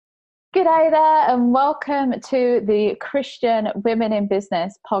G'day there, and welcome to the Christian Women in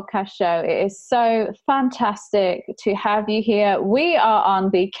Business podcast show. It is so fantastic to have you here. We are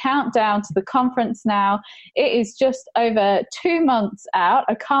on the countdown to the conference now. It is just over 2 months out.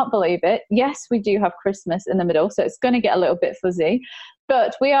 I can't believe it. Yes, we do have Christmas in the middle, so it's going to get a little bit fuzzy,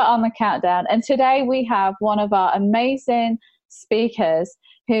 but we are on the countdown. And today we have one of our amazing speakers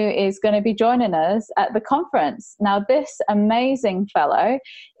who is going to be joining us at the conference. Now, this amazing fellow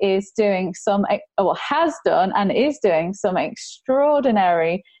is doing has done and is doing some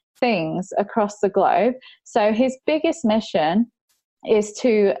extraordinary things across the globe. So his biggest mission is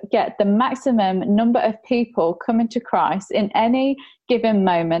to get the maximum number of people coming to Christ in any given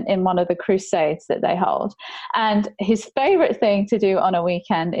moment in one of the crusades that they hold. And his favorite thing to do on a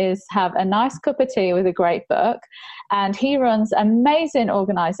weekend is have a nice cup of tea with a great book. And he runs an amazing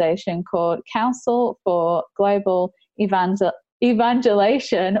organization called Council for Global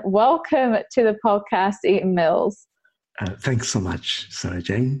Evangelization. Welcome to the podcast, Ethan Mills. Thanks so much, Sarah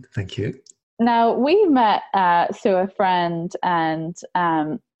Jane. Thank you. Now, we met through a friend, and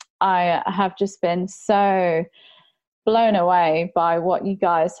I have just been so blown away by what you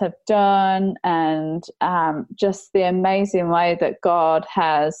guys have done, and just the amazing way that God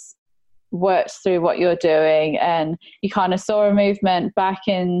has worked through what you're doing. And you kind of saw a movement back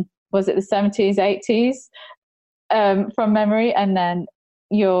in, was it the 70s, 80s, from memory, and then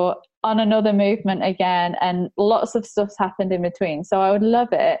you're on another movement again, and lots of stuff's happened in between. So I would love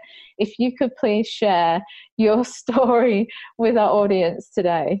it if you could please share your story with our audience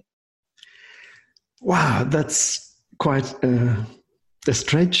today. Wow, that's quite a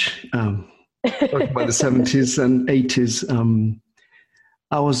stretch. Talking about the 70s and 80s.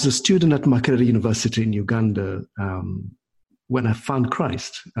 I was a student at Makerere University in Uganda when I found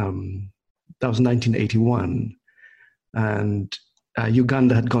Christ. That was 1981. And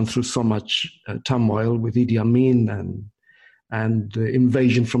Uganda had gone through so much turmoil with Idi Amin and the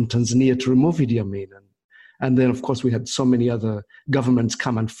invasion from Tanzania to remove Idi Amin. And then, of course, we had so many other governments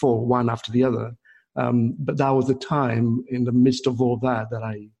come and fall, one after the other. But that was the time, in the midst of all that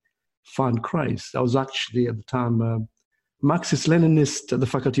I found Christ. I was actually, at the time, Marxist-Leninist at the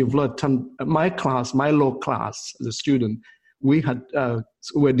Faculty of Law. My law class, as a student, we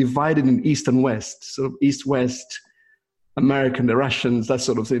were divided in East and West, so East-West, American, the Russians, that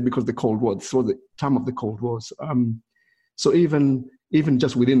sort of thing, because the Cold War, so the time of the Cold War. So even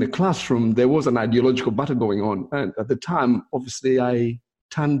just within the classroom, there was an ideological battle going on. And at the time, obviously, I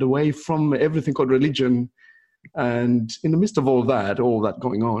turned away from everything called religion. And in the midst of all that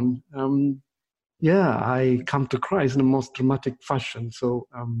going on, I come to Christ in the most dramatic fashion. So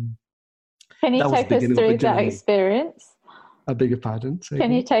can you take us through that experience? I beg your pardon?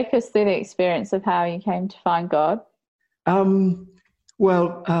 Can you take us through the experience of how you came to find God? How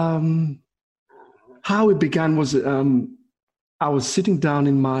it began was I was sitting down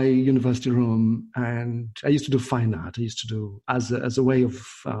in my university room, and I used to do fine art. I used to do as a way of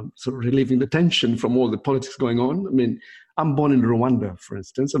sort of relieving the tension from all the politics going on. I mean, I'm born in Rwanda, for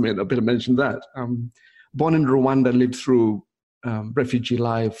instance. I mean, I better mention that. Born in Rwanda, lived through refugee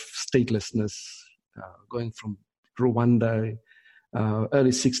life, statelessness, going from Rwanda,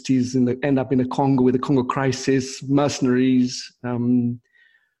 early 60s, end up in the Congo with the Congo crisis, mercenaries,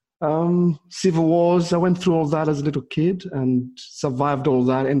 civil wars. I went through all that as a little kid and survived all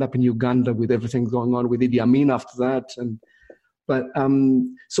that, end up in Uganda with everything going on with Idi Amin after that.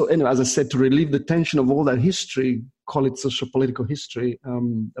 So anyway, as I said, to relieve the tension of all that history, call it socio-political history, a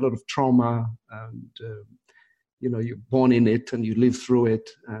lot of trauma, and you're born in it and you live through it.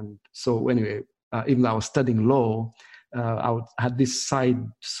 And so anyway, even though I was studying law, I had this side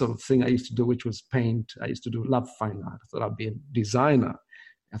sort of thing I used to do, which was paint. I used to love fine art. I thought I'd be a designer.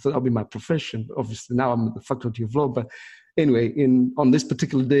 I thought that'd be my profession. Obviously, now I'm at the Faculty of Law. But anyway, on this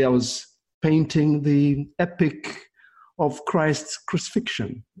particular day, I was painting the epic of Christ's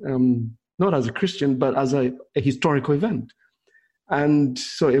crucifixion, not as a Christian, but as a historical event. And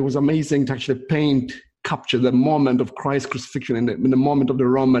so it was amazing to actually capture the moment of Christ's crucifixion in the moment of the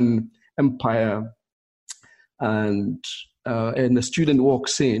Roman Empire. And the student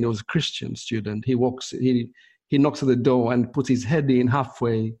walks in. It was a Christian student. He knocks at the door and puts his head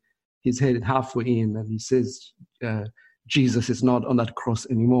halfway in, and he says, Jesus is not on that cross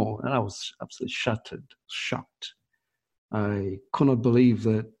anymore. And I was absolutely shocked. I could not believe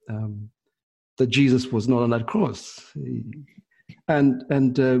that Jesus was not on that cross, and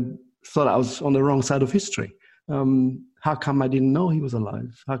thought I was on the wrong side of history. How come I didn't know he was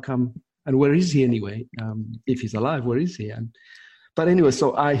alive? How come? And where is he anyway? If he's alive, where is he? But anyway,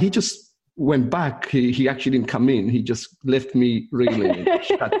 so he just went back, he actually didn't come in. He just left me reeling and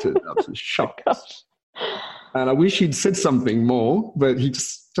shattered. I was shocked. Gosh. And I wish he'd said something more, but he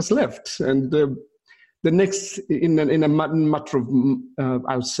just left. And the next, in a matter of,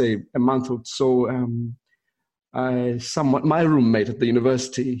 I would say, a month or so, my roommate at the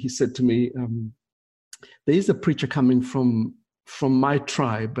university, he said to me, there is a preacher coming from my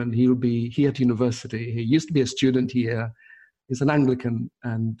tribe, and he'll be here at university. He used to be a student here. He's an Anglican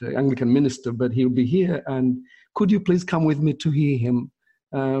minister, but he'll be here. And could you please come with me to hear him?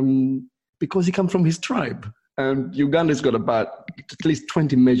 Because he comes from his tribe. And Uganda's got about at least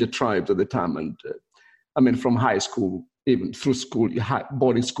 20 major tribes at the time. And from high school, even through school,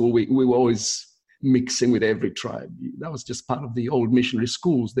 boarding school, we were always mixing with every tribe. That was just part of the old missionary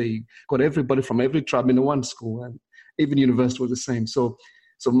schools. They got everybody from every tribe in one school, and even university was the same. So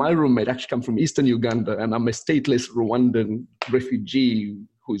my roommate actually comes from Eastern Uganda, and I'm a stateless Rwandan refugee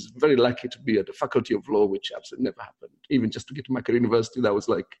who is very lucky to be at the Faculty of Law, which absolutely never happened. Even just to get to Makerere University, that was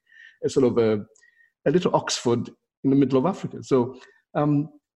like a sort of a little Oxford in the middle of Africa. So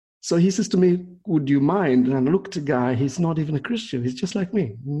he says to me, would you mind? And I look at the guy, he's not even a Christian. He's just like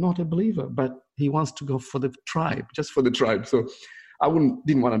me, not a believer, but he wants to go for the tribe, just for the tribe. So I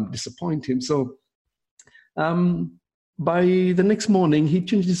didn't want to disappoint him. So by the next morning, he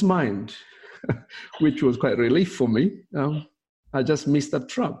changed his mind, which was quite a relief for me. I just missed that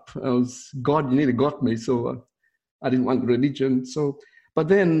trap. God nearly got me, so I didn't want religion. But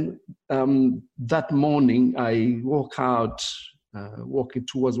then that morning, I walking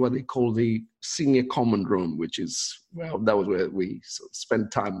towards what they call the senior common room, which is, that was where we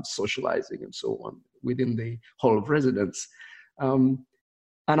spent time socializing and so on within the hall of residence. And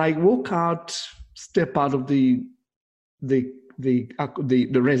I walk out, step out of the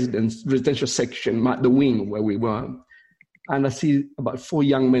residential section, the wing where we were, and I see about 4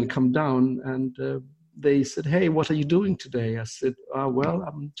 young men come down, and they said, "Hey, what are you doing today?" I said, "Well,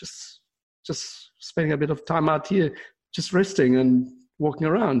 I'm just spending a bit of time out here, just resting and walking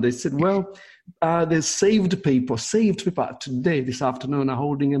around." They said, "Well, there's saved people today, this afternoon, are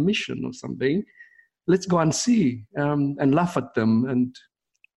holding a mission or something. Let's go and see," and laugh at them and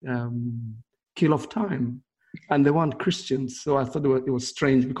kill off time. And they weren't Christians, so I thought it was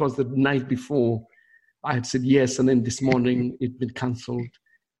strange, because the night before I had said yes, and then this morning it'd been cancelled.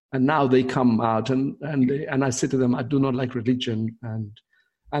 And now they come out, and I said to them, "I do not like religion,"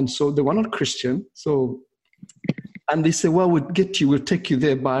 and so they were not Christian. And they said, "Well, we'll take you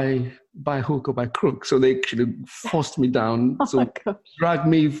there by hook or by crook." So they actually forced me down. Dragged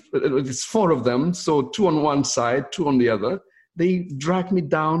me. There's 4 of them, so 2 on one side, 2 on the other. They dragged me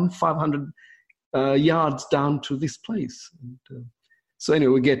down 500 yards down to this place. And, so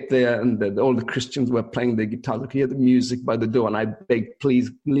anyway, we get there, and all the Christians were playing their guitars. I could hear the music by the door, and I begged, "Please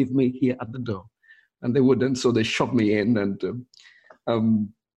leave me here at the door." And they wouldn't, so they shoved me in. And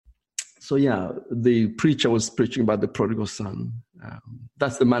so the preacher was preaching about the prodigal son.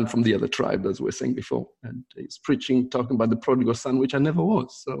 That's the man from the other tribe, as we were saying before. And he's talking about the prodigal son, which I never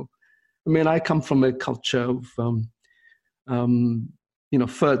was. So, I come from a culture of,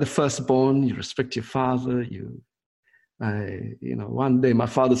 the firstborn, you respect your father, one day my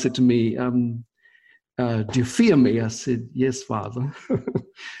father said to me, "Do you fear me?" I said, "Yes, Father."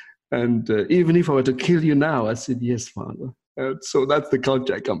 And even if I were to kill you now, I said, "Yes, Father." So that's the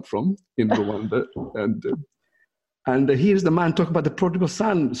culture I come from in Rwanda. And here's the man talking about the prodigal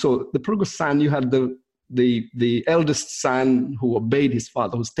son. So the prodigal son, you had the eldest son who obeyed his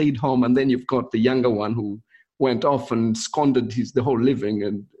father, who stayed home, and then you've got the younger one who went off and squandered the whole living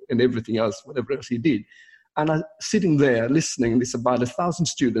and everything else, whatever else he did. And I'm sitting there listening. There's about 1,000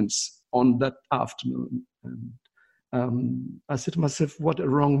 students on that afternoon. And I said to myself, what a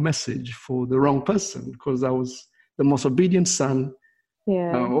wrong message for the wrong person, because I was the most obedient son.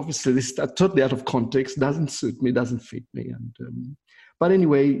 Yeah. Obviously, this is totally out of context, doesn't suit me, doesn't fit me. But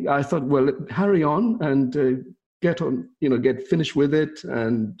anyway, I thought, well, hurry on and get finished with it.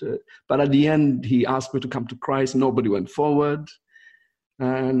 But at the end, he asked me to come to Christ. Nobody went forward.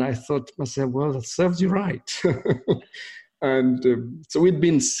 And I thought to myself, well, that serves you right. And so we'd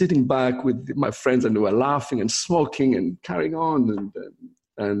been sitting back with my friends, and we were laughing and smoking and carrying on.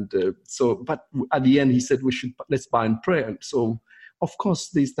 But at the end, he said, let's bow in prayer. And so, of course,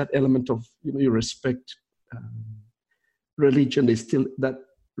 there's that element of, you respect religion. There's still that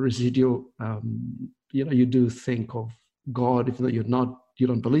residual, you do think of God, even though you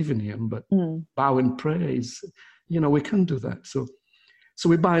don't believe in him, but bow in prayer is, we can do that. So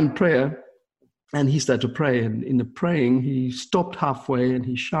we bow in prayer, and he started to pray. And in the praying, he stopped halfway and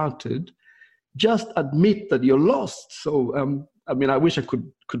he shouted, "Just admit that you're lost." So I mean, I wish I could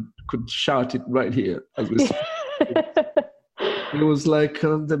shout it right here as we speak. It was like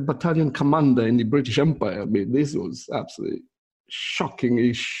the battalion commander in the British Empire. I mean, this was absolutely shocking.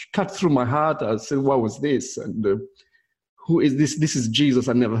 It cut through my heart. I said, what was this? And who is this? This is Jesus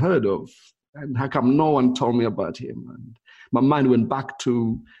I never heard of. And how come no one told me about him? And my mind went back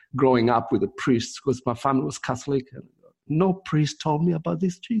to growing up with a priest because my family was Catholic. And no priest told me about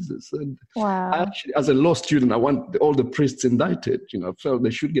this Jesus. And wow. I actually, as a law student, I want all the priests indicted. I felt they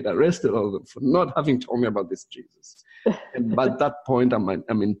should get arrested, all of them, for not having told me about this Jesus. And by that point, I'm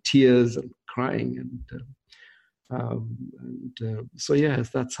in tears and crying. So yes,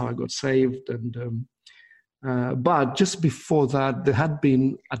 that's how I got saved. And but just before that, there had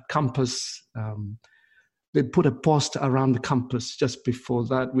been at campus, they put a poster around the campus just before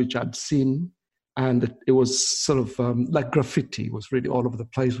that, which I'd seen. And it was sort of like graffiti. It was really all over the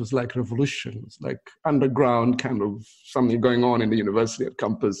place. It was like revolution. It was like underground kind of something going on in the university at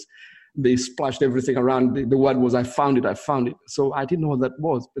campus. They splashed everything around. The word was, I found it. So I didn't know what that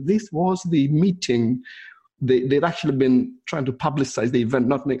was. But this was the meeting. They'd actually been trying to publicize the event,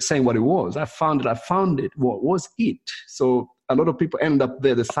 not saying what it was. I found it. What was it? So a lot of people end up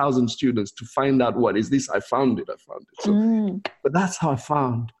there, the 1,000 students, to find out what is this. I found it. So, but that's how I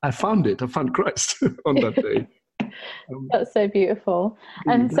found it. I found Christ on that day. That's so beautiful.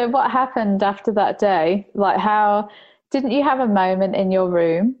 And so what happened after that day? Like, how didn't you have a moment in your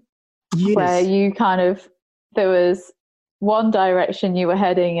room where you there was one direction you were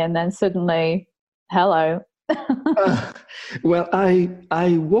heading and then suddenly, hello? Well, I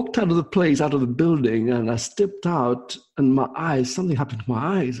walked out of the place, out of the building, and I stepped out, and something happened to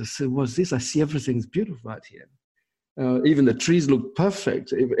my eyes. I said, what's this? I see everything's beautiful out here. Even the trees look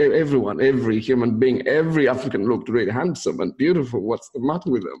perfect. Everyone, every human being, every African looked really handsome and beautiful. What's the matter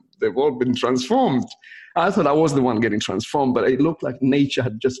with them? They've all been transformed. I thought I was the one getting transformed, but it looked like nature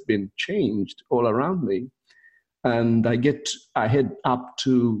had just been changed all around me. And I head up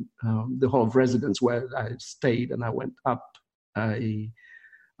to the hall of residence where I stayed, and I went up. The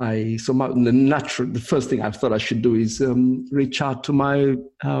first thing I thought I should do is reach out to my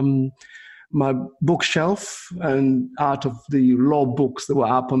bookshelf, and out of the law books that were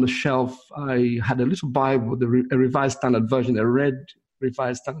up on the shelf, I had a little Bible, a Revised Standard Version, a red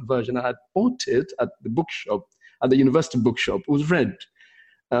Revised Standard Version. I bought it at the bookshop, at the university bookshop. It was red.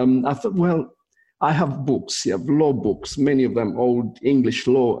 I thought, well, I have books, you have law books, many of them old English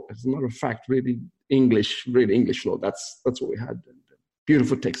law. As a matter of fact, really English law. That's what we had. And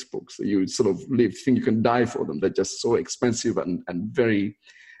beautiful textbooks that you sort of think you can die for them. They're just so expensive and very,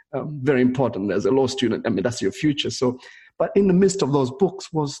 very important as a law student. I mean, that's your future. So, but in the midst of those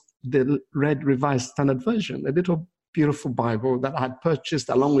books was the red Revised Standard Version, a little beautiful Bible that I had purchased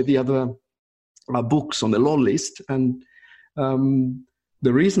along with the other books on the law list. And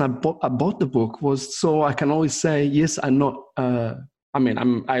the reason I bought the book was so I can always say, yes, I'm not, I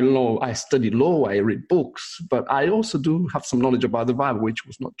study law, I read books, but I also do have some knowledge about the Bible, which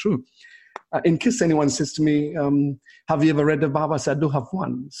was not true. In case anyone says to me, have you ever read the Bible? I said, I do have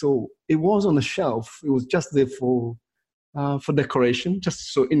one. So it was on the shelf. It was just there for decoration,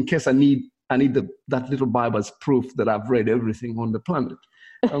 just so in case I need that little Bible as proof that I've read everything on the planet.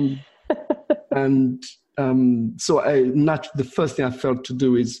 So the first thing I felt to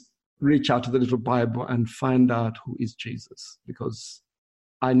do is reach out to the little Bible and find out who is Jesus, because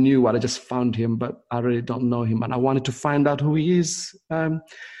I knew I just found him, but I really don't know him. And I wanted to find out who he is. Who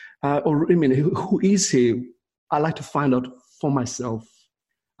is he? I like to find out for myself.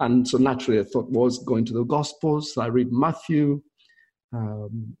 And so naturally I thought was going to the Gospels. So I read Matthew,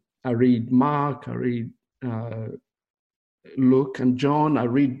 I read Mark, I read Luke and John. I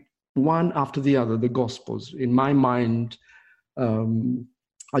read one after the other, the Gospels. In my mind,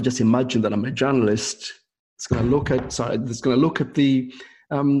 I just imagine that I'm a journalist. It's going to look at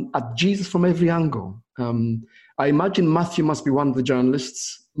Jesus from every angle. I imagine Matthew must be one of the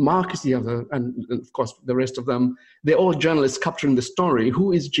journalists. Mark is the other, and of course the rest of them. They're all journalists capturing the story.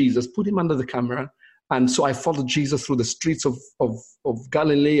 Who is Jesus? Put him under the camera. And so I followed Jesus through the streets of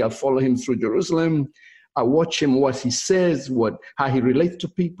Galilee. I follow him through Jerusalem. I watch him, what he says, how he relates to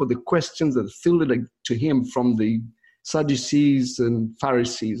people, the questions that fielded to him from the Sadducees and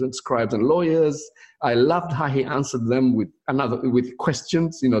Pharisees and scribes and lawyers. I loved how he answered them with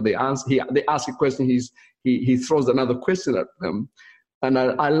questions. They ask a question, he throws another question at them. And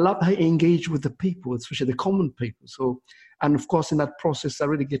I loved how he engaged with the people, especially the common people. So, and of course, in that process, I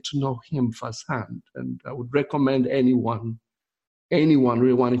really get to know him firsthand. And I would recommend anyone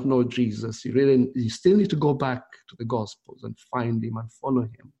really wanting to know Jesus, you still need to go back to the Gospels and find him and follow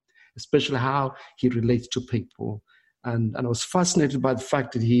him, especially how he relates to people. And I was fascinated by the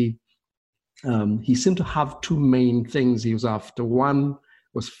fact that he seemed to have two main things he was after. One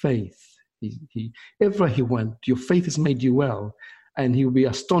was faith. He everywhere he went, your faith has made you well. And he would be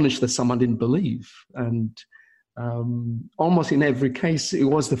astonished that someone didn't believe. And almost in every case, it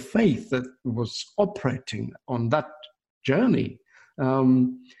was the faith that was operating on that journey.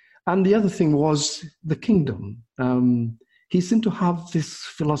 And the other thing was the kingdom. He seemed to have this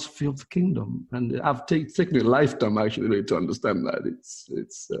philosophy of the kingdom. And I've taken a lifetime, actually, to understand that.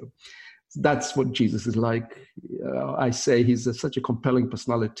 That's what Jesus is like. I say he's such a compelling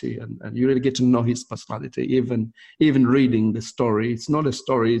personality, and you really get to know his personality, even reading the story. It's not a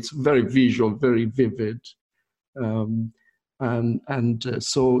story, it's very visual, very vivid.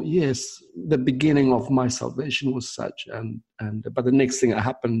 So yes, the beginning of my salvation was such, but the next thing that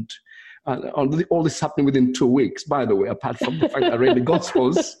happened, all this happened within 2 weeks, by the way, apart from the fact that I read the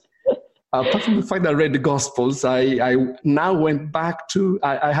Gospels. Apart from the fact that I read the Gospels, I now went back to,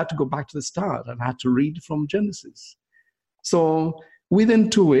 I had to go back to the start, and I had to read from Genesis. So within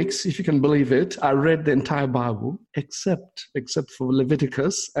 2 weeks, if you can believe it, I read the entire Bible, except for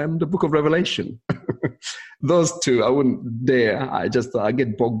Leviticus and the book of Revelation. Those two, I wouldn't dare. I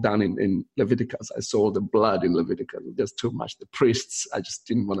get bogged down in Leviticus. I saw the blood in Leviticus, just too much. The priests, I just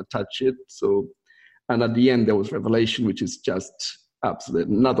didn't want to touch it. So, and at the end, there was Revelation, which is just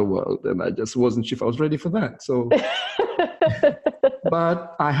absolutely another world, and I just wasn't sure if I was ready for that. So,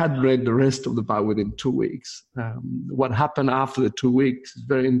 but I had read the rest of the Bible within 2 weeks. What happened after the 2 weeks is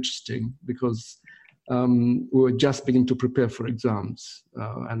very interesting, because we were just beginning to prepare for exams,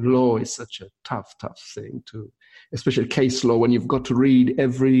 and law is such a tough thing especially case law, when you've got to read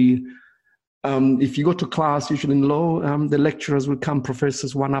every. If you go to class, usually in law, the lecturers will come,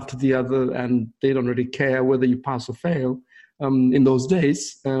 professors one after the other, and they don't really care whether you pass or fail. In those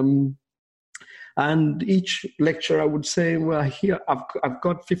days, and each lecturer would say, well, here I've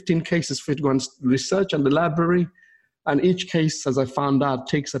got 15 cases for you to go and research in the library, and each case, as I found out,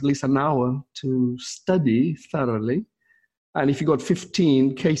 takes at least an hour to study thoroughly. And if you got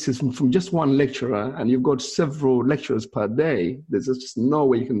 15 cases from just one lecturer, and you've got several lecturers per day, there's just no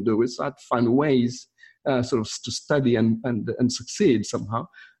way you can do it. So I had to find ways sort of to study and succeed somehow.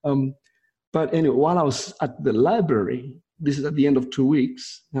 But anyway, while I was at the library, this is at the end of 2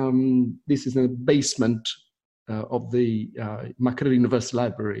 weeks. This is in the basement of the Makerere University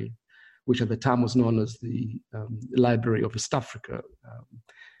Library, which at the time was known as the Library of East Africa.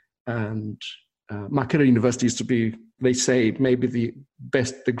 And Makerere University used to be, they say, maybe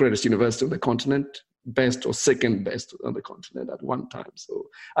the greatest university on the continent, best or second best on the continent at one time. So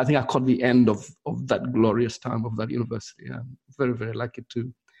I think I caught the end of that glorious time of that university. I'm very, very lucky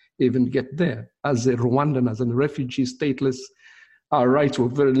to even get there. As a Rwandan, as a refugee, stateless, our rights were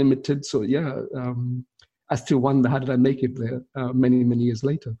very limited. So yeah, I still wonder, how did I make it there many, many years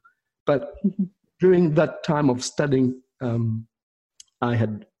later? But during that time of studying, I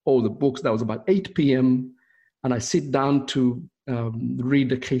had all the books. That was about 8 p.m. And I sit down to read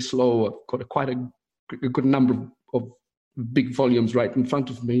the case law. I've got quite a good number of big volumes right in front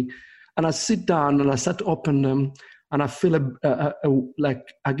of me. And I sit down and I start to open them. And I feel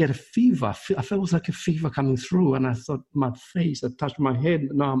like I get a fever. I felt it was like a fever coming through. And I thought, my face, I touched my head.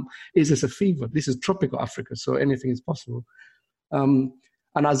 No, is this a fever? This is tropical Africa, so anything is possible. And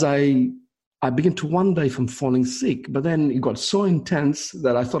as I began to wonder if I'm falling sick, but then it got so intense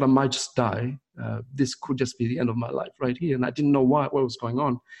that I thought I might just die. This could just be the end of my life right here. And I didn't know what was going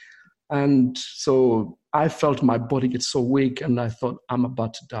on. And so I felt my body get so weak, and I thought, I'm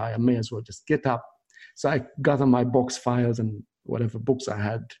about to die. I may as well just get up. So I gather my box files and whatever books I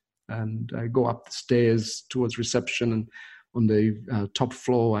had, and I go up the stairs towards reception and on the top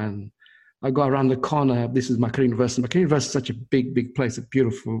floor, and I go around the corner. This is Makerere University. Makerere University is such a big, big place, a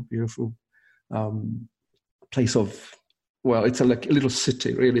beautiful, beautiful place of, well, it's like a little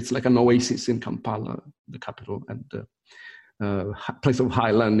city, really. It's like an oasis in Kampala, the capital, and place of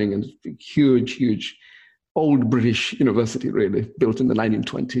high learning, and huge, huge old British university, really, built in the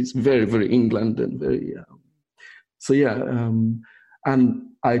 1920s, very, very England, and very, and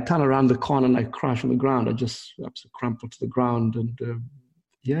I turn around the corner and I crash on the ground. I just crumple to the ground, and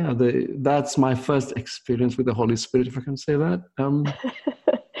that's my first experience with the Holy Spirit, if I can say that.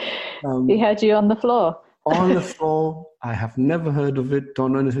 He had you on the floor. On the floor. I have never heard of it,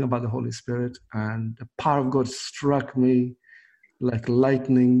 don't know anything about the Holy Spirit, and the power of God struck me like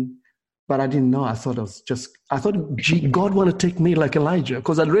lightning. But I didn't know. I thought God wanted to take me like Elijah,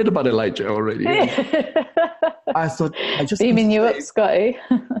 because I'd read about Elijah already. I thought I just beaming you up, Scotty.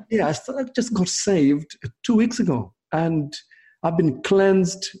 Yeah, I thought I just got saved 2 weeks ago, and I've been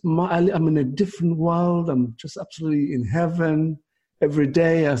cleansed. I'm in a different world. I'm just absolutely in heaven. Every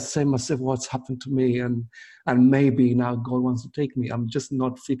day I say to myself, what's happened to me? And maybe now God wants to take me. I'm just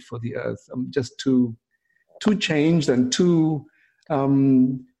not fit for the earth. I'm just too changed and too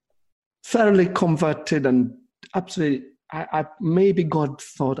thoroughly converted, and absolutely, maybe God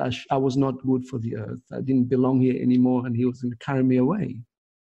thought I was not good for the earth. I didn't belong here anymore, and he was going to carry me away.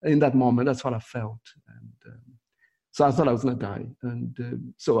 In that moment, that's what I felt. And so I thought I was going to die.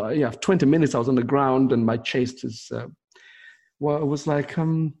 And so 20 minutes I was on the ground, and my chest is, it was like,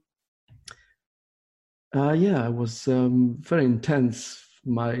 it was very intense.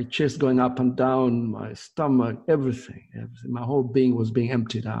 My chest going up and down, my stomach, everything. My whole being was being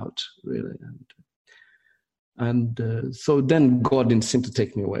emptied out, really. And so then God didn't seem to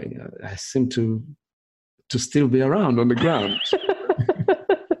take me away. I seemed to still be around on the ground.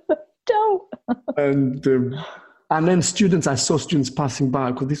 Don't. And then I saw students passing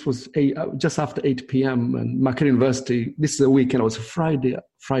by, because this was just after 8 p.m. and Macquarie University, this is a weekend, it was a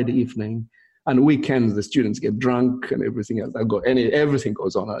Friday evening. And weekends, the students get drunk and everything else. Everything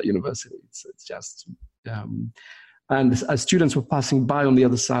goes on at university. It's just, and as students were passing by on the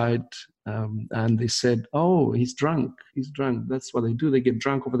other side, and they said, "Oh, he's drunk. He's drunk." That's what they do. They get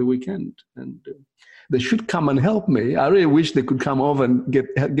drunk over the weekend, and they should come and help me. I really wish they could come over and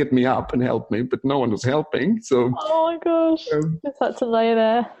get me up and help me, but no one was helping. So, oh my gosh, just had to lay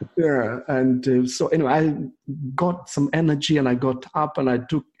there. Yeah, and so anyway, I got some energy, and I got up, and I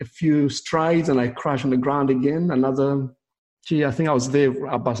took a few strides, and I crashed on the ground again. I think I was there for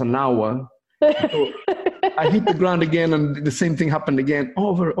about an hour. So I hit the ground again, and the same thing happened again,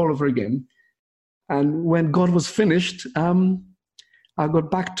 all over again. And when God was finished, I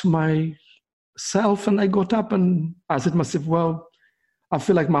got back to myself, and I got up, and I said to myself, well, I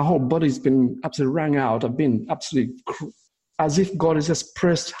feel like my whole body's been absolutely wrung out. I've been absolutely, as if God has just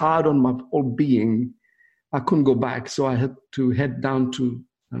pressed hard on my whole being. I couldn't go back, so I had to head down to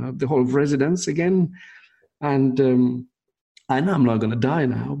the Hall of Residence again. And I know I'm not going to die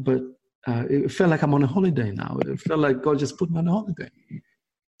now, but it felt like I'm on a holiday now. It felt like God just put me on a holiday.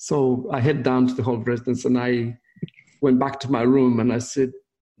 So I head down to the Hall of Residence, and I went back to my room, and I said,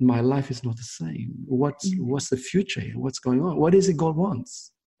 my life is not the same. What's the future here? What's going on? What is it God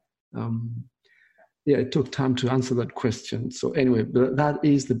wants? It took time to answer that question. So anyway, that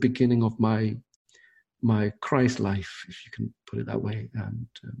is the beginning of my Christ life, if you can put it that way.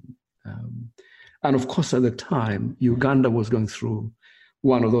 And of course, at the time, Uganda was going through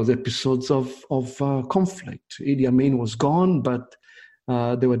one of those episodes of conflict. Idi Amin was gone, but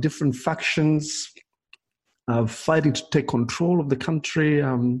there were different factions fighting to take control of the country.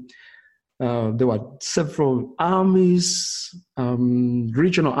 There were several armies,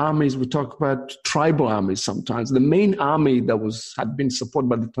 regional armies. We talk about tribal armies sometimes. The main army that had been supported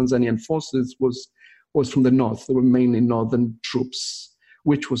by the Tanzanian forces was from the north. They were mainly northern troops,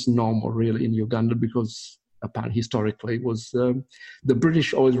 which was normal really in Uganda, because apparently historically it was the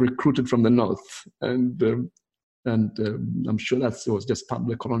British always recruited from the north, and I'm sure it was just part of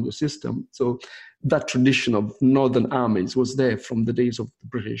the colonial system. So that tradition of northern armies was there from the days of the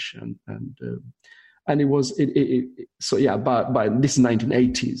British, and it was by this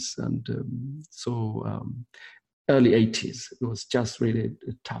 1980s, and early 80s, it was just really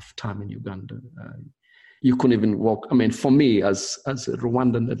a tough time in Uganda. You couldn't even walk. I mean, for me as a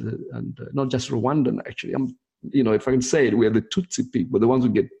Rwandan, and not just Rwandan, actually, if I can say it, we are the Tutsi people, the ones who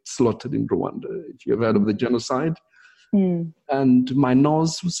get slaughtered in Rwanda, if you've heard of the genocide. Mm. And my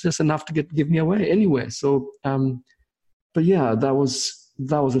nose was just enough to give me away anyway. So, but yeah, that was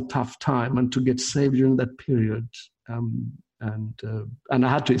a tough time, and to get saved during that period. And I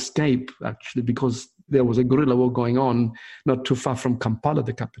had to escape, actually, because there was a guerrilla war going on not too far from Kampala,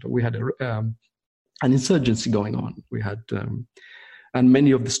 the capital. We had an insurgency going on. We had... and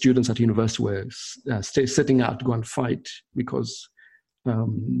many of the students at university were setting out to go and fight, because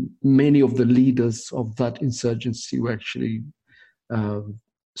many of the leaders of that insurgency were actually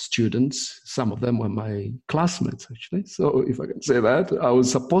students. Some of them were my classmates, actually. So if I can say that, I was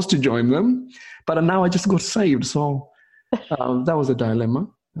supposed to join them, but now I just got saved. So that was a dilemma.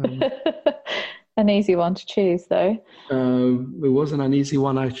 An easy one to choose, though. It wasn't an easy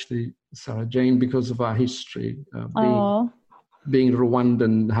one, actually, Sarah Jane, because of our history. Being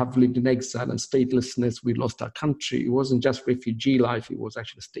Rwandan, have lived in exile and statelessness, we lost our country. It wasn't just refugee life, it was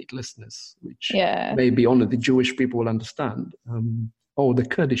actually statelessness, which maybe only the Jewish people will understand, or the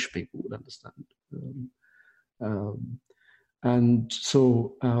Kurdish people would understand. And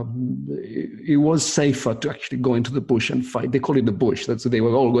so it was safer to actually go into the bush and fight. They call it the bush. They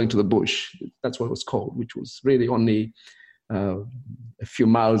were all going to the bush. That's what it was called, which was really only a few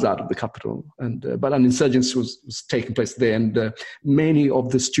miles out of the capital. But an insurgency was taking place there, and many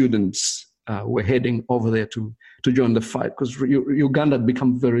of the students were heading over there to join the fight, because Uganda had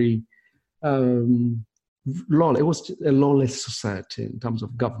become very lawless. It was a lawless society in terms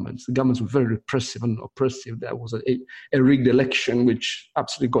of governments. The governments were very repressive and oppressive. There was a rigged election which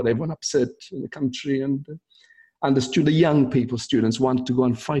absolutely got everyone upset in the country, and the young people, students, wanted to go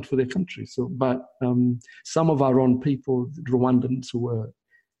and fight for their country. But some of our own people, the Rwandans who were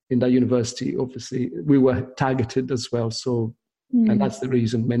in that university, obviously, we were targeted as well. And that's the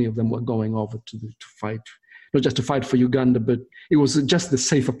reason many of them were going over to fight, not just to fight for Uganda, but it was just the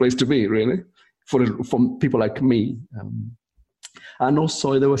safer place to be, really, for people like me. And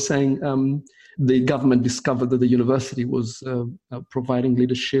also they were saying the government discovered that the university was providing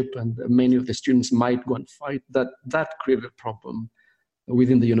leadership, and many of the students might go and fight. That created a problem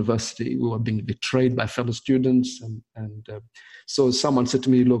within the university. We were being betrayed by fellow students. And so someone said to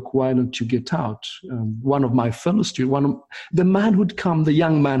me, look, why don't you get out? One of my fellow students, the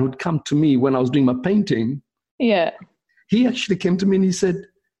young man who'd come to me when I was doing my painting, he actually came to me and he said,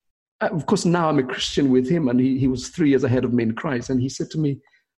 of course, now I'm a Christian with him, and he was 3 years ahead of me in Christ. And he said to me,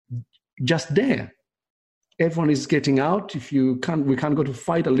 just dare. Everyone is getting out. If we can't go to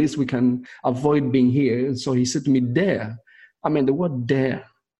fight, at least we can avoid being here. And so he said to me, dare. I mean, the word dare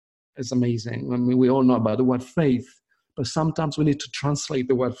is amazing. I mean, we all know about the word faith, but sometimes we need to translate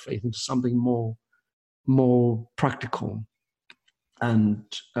the word faith into something more practical. And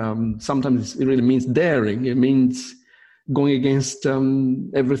sometimes it really means daring. It means going against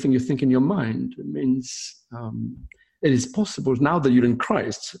everything you think in your mind. It means it is possible now that you're in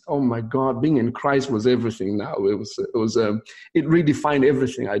Christ. Oh my God, being in Christ was everything now. It redefined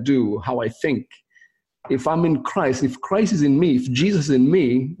everything I do, how I think. If I'm in Christ, if Christ is in me, if Jesus is in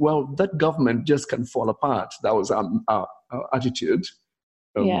me, well, that government just can fall apart. That was our attitude.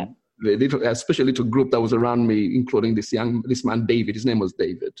 Especially a little group that was around me, including this man, David. His name was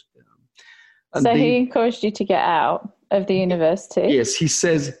David. So he encouraged you to get out of the university? Yes, he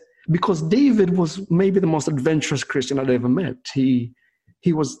says, because David was maybe the most adventurous Christian I'd ever met. He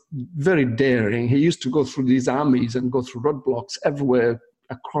was very daring. He used to go through these armies and go through roadblocks everywhere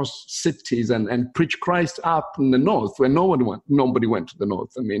across cities and preach Christ up in the north where nobody went to the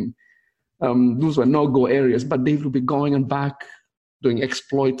north. I mean, those were no-go areas, but David would be going and back, doing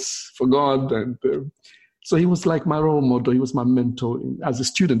exploits for God. And so he was like my role model. He was my mentor as a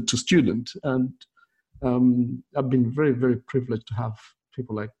student to student. And I've been very, very privileged to have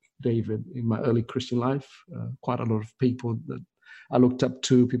people like David in my early Christian life. Quite a lot of people that I looked up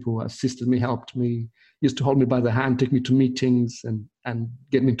to, people who assisted me, helped me, used to hold me by the hand, take me to meetings and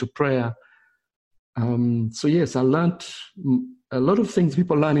get me into prayer. So yes, I learned a lot of things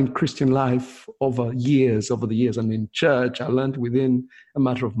people learn in Christian life over the years. And in church, I learned within a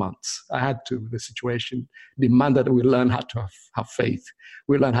matter of months. The situation demanded that we learn how to have faith.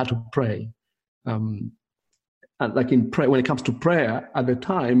 We learn how to pray. And like in prayer, when it comes to prayer at the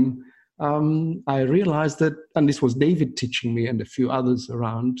time, I realized that, and this was David teaching me and a few others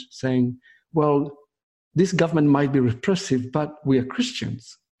around, saying, well, this government might be repressive, but we are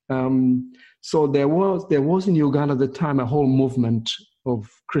Christians. So there was in Uganda at the time a whole movement of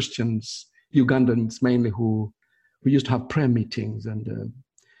Christians, Ugandans mainly, who used to have prayer meetings, and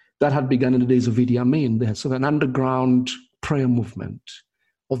that had begun in the days of Idi Amin. They had sort of an underground prayer movement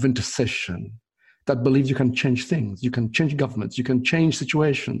of intercession that believes you can change things, you can change governments, you can change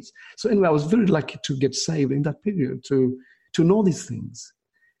situations. So anyway, I was very lucky to get saved in that period, to know these things,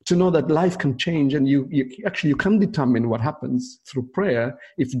 to know that life can change, and you can determine what happens through prayer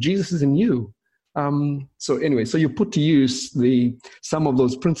if Jesus is in you. So you put to use some of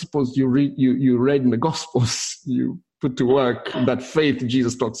those principles you read in the Gospels, you put to work that faith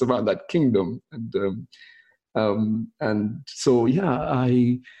Jesus talks about, that kingdom, and so yeah,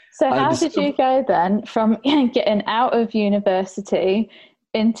 So how did you go then from getting out of university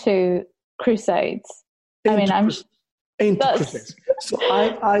into crusades? Crusades. So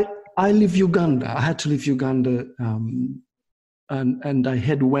I leave Uganda. I had to leave Uganda, and I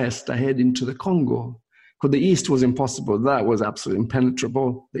head west. I head into the Congo. Because the east was impossible. That was absolutely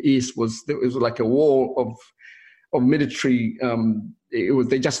impenetrable. The east was like a wall of military.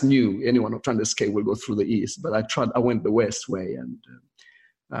 They just knew anyone trying to escape will go through the east. But I went the west way, and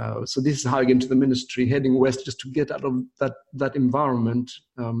so this is how I get into the ministry, heading west just to get out of that environment.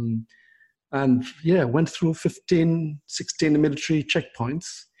 And yeah, went through 15, 16 military checkpoints.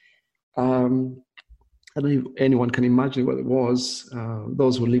 I don't know if anyone can imagine what it was.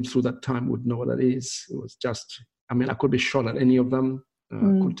 Those who lived through that time would know what that is. It was just, I could be shot at any of them.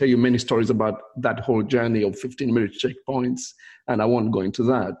 Could tell you many stories about that whole journey of 15-minute checkpoints, and I won't go into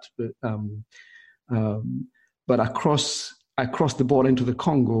that. But I crossed the border into the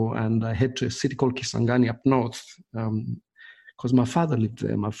Congo, and I head to a city called Kisangani up north, because my father lived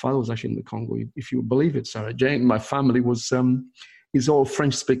there. My father was actually in the Congo. If you believe it, Sarah Jane, my family is all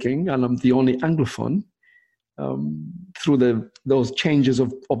French speaking, and I'm the only Anglophone. Through those changes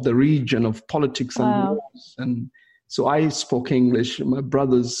of the region, of politics and wars. And so I spoke English. My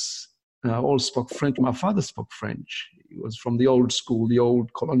brothers all spoke French. My father spoke French. He was from the old school, the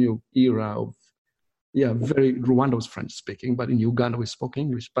old colonial era of, Rwanda was French speaking, but in Uganda we spoke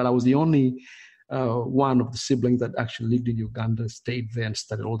English. But I was the only one of the siblings that actually lived in Uganda, stayed there and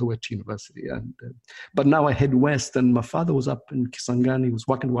studied all the way to university. And but now I head west, and my father was up in Kisangani. He was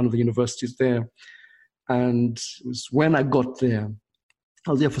working at one of the universities there. And it was when I got there,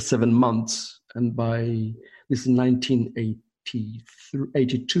 I was there for 7 months. And this is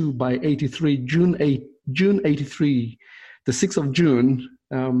 1982, by 83, June 83, the 6th of June,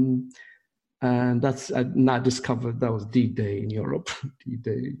 and that's, I discovered that was D-Day in Europe,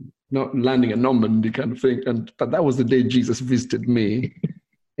 D-Day, not landing at Normandy kind of thing. But that was the day Jesus visited me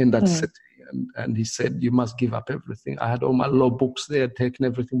in that city. And he said, you must give up everything. I had all my law books there, taken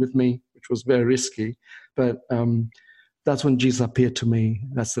everything with me, which was very risky. But that's when Jesus appeared to me.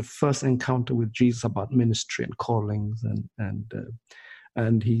 That's the first encounter with Jesus about ministry and callings.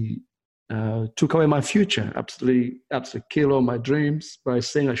 And he took away my future, absolutely killed all my dreams by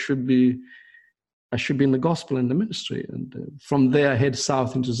saying I should be in the gospel and the ministry. And from there, I head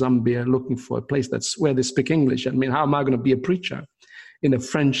south into Zambia, looking for a place that's where they speak English. I mean, how am I going to be a preacher in a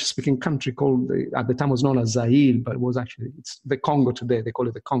French-speaking country called, at the time was known as Zaire, but it's the Congo today. They call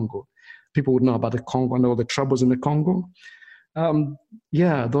it the Congo. People would know about the Congo and all the troubles in the Congo.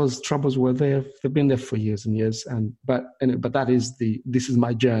 Those troubles were there. They've been there for years and years. But this is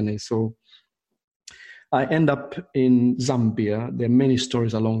my journey. So I end up in Zambia. There are many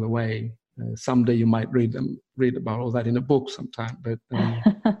stories along the way. Someday you might read about all that in a book sometime. But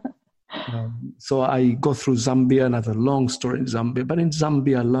so I go through Zambia, another long story in Zambia. But in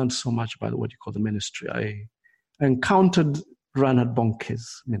Zambia, I learned so much about what you call the ministry. I encountered Reinhard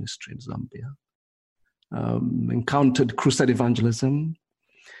Bonnke's ministry in Zambia, encountered crusade evangelism.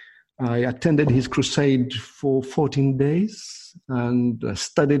 I attended his crusade for 14 days and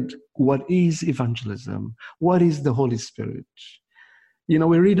studied what is evangelism, what is the Holy Spirit. You know,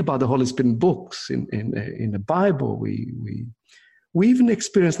 we read about the Holy Spirit in books, in the Bible. We even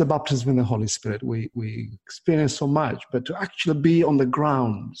experience the baptism in the Holy Spirit. We experience so much, but to actually be on the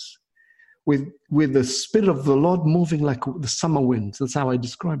grounds with the Spirit of the Lord moving like the summer winds. That's how I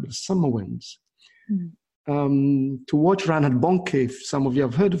describe it, the summer winds. To watch Reinhard Bonnke, if some of you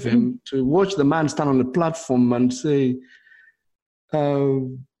have heard of him, to watch the man stand on the platform and say,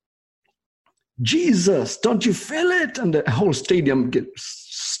 Jesus, don't you feel it? And the whole stadium gets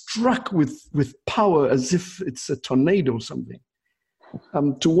struck with power as if it's a tornado or something.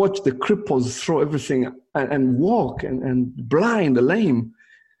 To watch the cripples throw everything and walk and blind, the lame.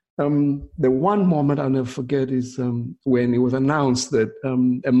 The one moment I'll never forget is when it was announced that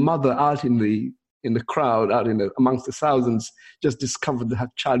a mother out in the crowd, amongst the thousands, just discovered that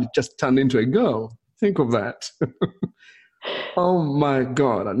her child just turned into a girl. Think of that. Oh my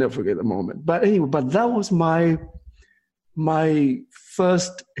God, I'll never forget the moment. But anyway, that was my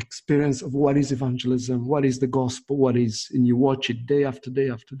first experience of what is evangelism, what is the gospel, and you watch it day after day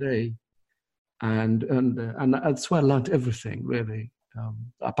after day. And that's where I learned everything, really.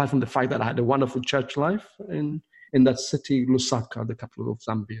 Apart from the fact that I had a wonderful church life in that city, Lusaka, the capital of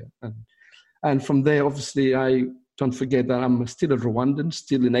Zambia. And from there, obviously, I don't forget that I'm still a Rwandan,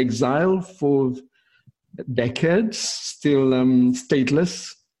 still in exile for decades, still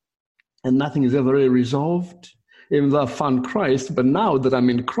stateless, and nothing is ever really resolved, even though I found Christ. But now that I'm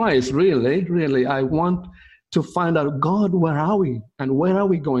in Christ, really, I want to find out, God, where are we? And where are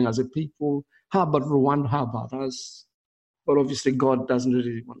we going as a people? How about Rwanda? How about us? But obviously, God doesn't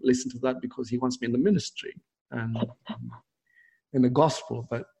really want to listen to that because he wants me in the ministry and in the gospel.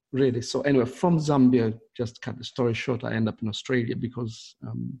 But really, so anyway, from Zambia, just cut the story short, I end up in Australia because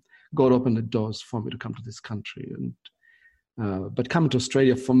God opened the doors for me to come to this country. But coming to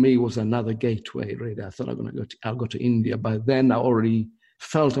Australia for me was another gateway, really. I thought I'll go to India. By then, I already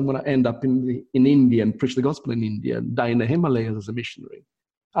felt I'm going to end up in India and preach the gospel in India and die in the Himalayas as a missionary.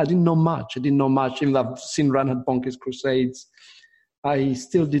 I didn't know much. Even though I've seen Reinhard Bonnke's crusades, I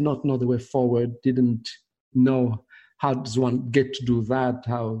still did not know the way forward, didn't know how does one get to do that,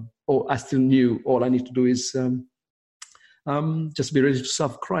 I still knew all I need to do is just be ready to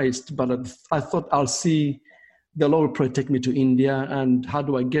serve Christ. But I thought I'll see the Lord will probably take me to India. And how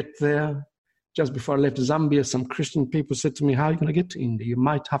do I get there? Just before I left Zambia, some Christian people said to me, how are you going to get to India? You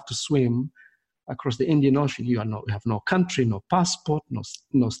might have to swim across the Indian Ocean. You have no country, no passport,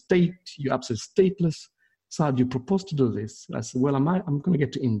 no state. You're absolutely stateless. So how do you propose to do this? I said, well, I'm going to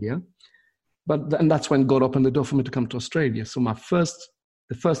get to India. And that's when God opened the door for me to come to Australia. So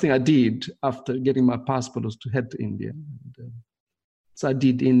the first thing I did after getting my passport was to head to India. And, so I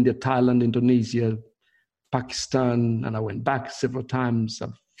did India, Thailand, Indonesia, Pakistan, and I went back several times.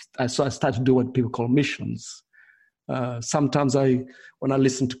 So I started to do what people call missions. Sometimes when I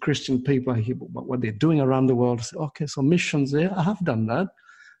listen to Christian people, I hear what they're doing around the world. I say, okay, so missions there, I have done that.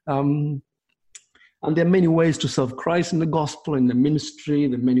 And there are many ways to serve Christ in the gospel, in the ministry.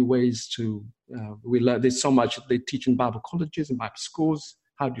 There are many ways to, we learn, there's so much they teach in Bible colleges, in Bible schools.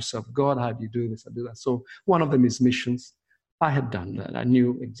 How do you serve God? How do you do this? I do that. So one of them is missions. I had done that. I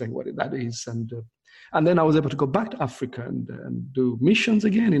knew exactly what that is. And then I was able to go back to Africa and do missions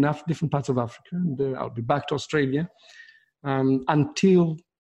again in different parts of Africa. And I'll be back to Australia until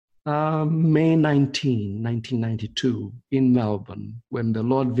May 19, 1992 in Melbourne, when the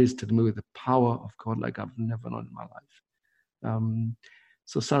Lord visited me with the power of God like I've never known in my life.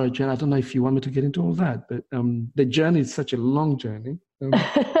 So Sarah Jane, I don't know if you want me to get into all that, but the journey is such a long journey.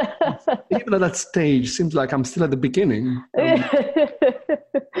 Even at that stage, seems like I'm still at the beginning.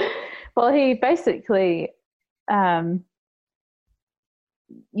 Well, he basically,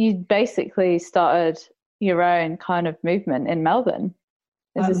 you basically started your own kind of movement in Melbourne.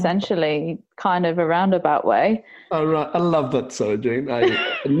 Is essentially kind of a roundabout way. All right. I love that, Sarah Jane. I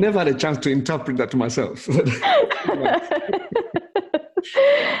never had a chance to interpret that to myself.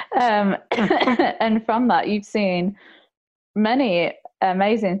 And from that, you've seen many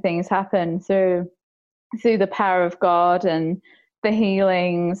amazing things happen through the power of God and the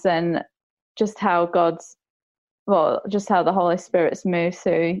healings, and just how the Holy Spirit's moved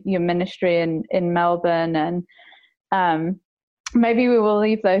through your ministry in Melbourne. And maybe we will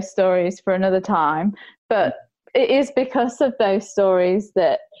leave those stories for another time, but it is because of those stories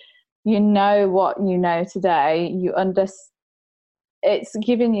that you know what you know today. It's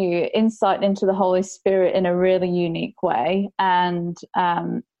given you insight into the Holy Spirit in a really unique way. And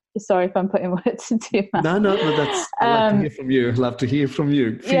sorry if I'm putting words into your mouth. No, that's, I like to hear from you. I love to hear from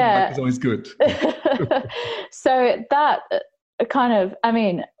you. Feedback is always good. So that kind of, I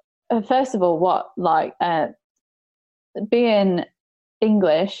mean, first of all, being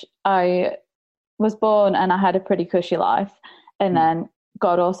English, I was born and I had a pretty cushy life. And then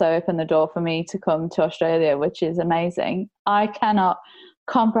God also opened the door for me to come to Australia, which is amazing. I cannot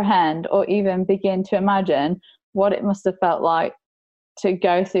comprehend or even begin to imagine what it must have felt like to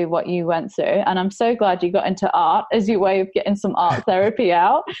go through what you went through. And I'm so glad you got into art as your way of getting some art therapy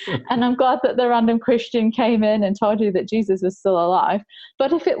out. And I'm glad that the random Christian came in and told you that Jesus was still alive.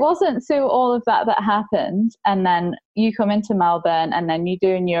 But if it wasn't through all of that happened, and then you come into Melbourne and then you're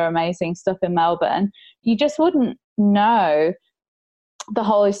doing your amazing stuff in Melbourne, you just wouldn't know the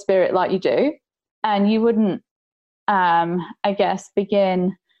Holy Spirit like you do. And you wouldn't, I guess,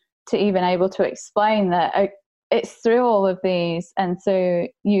 begin to even able to explain that it's through all of these, and so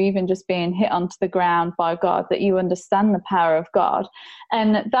you even just being hit onto the ground by God, that you understand the power of God.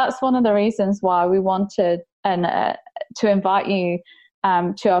 And that's one of the reasons why we wanted to invite you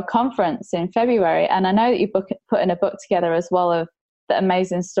to our conference in February. And I know that you put in a book together as well of the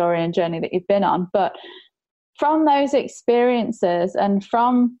amazing story and journey that you've been on. But from those experiences and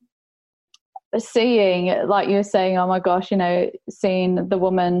from seeing, like you were saying, oh my gosh, seeing the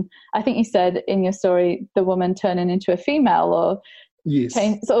woman, I think you said in your story, the woman turning into a female or yes,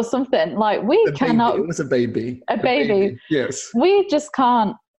 or something, like we cannot. It was a baby. A baby. Yes. We just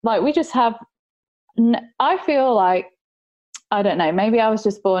can't, we just have, I feel like, I don't know, maybe I was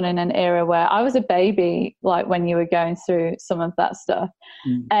just born in an era where I was a baby, like when you were going through some of that stuff.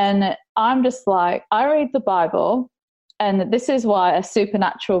 And I'm just like, I read the Bible. And this is why a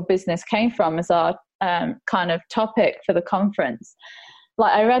supernatural business came from as our kind of topic for the conference.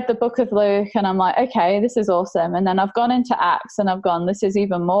 Like I read the book of Luke and I'm like, okay, this is awesome. And then I've gone into Acts and I've gone, this is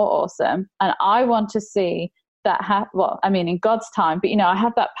even more awesome. And I want to see that in God's time, but I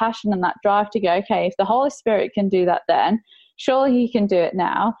have that passion and that drive to go, okay, if the Holy Spirit can do that then, surely he can do it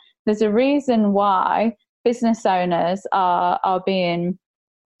now. There's a reason why business owners are being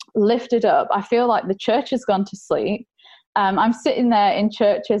lifted up. I feel like the church has gone to sleep. I'm sitting there in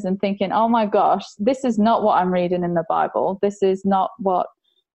churches and thinking, oh my gosh, this is not what I'm reading in the Bible. This is not what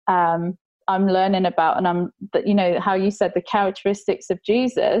I'm learning about. And how you said the characteristics of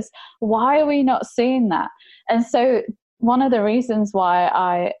Jesus, why are we not seeing that? And so one of the reasons why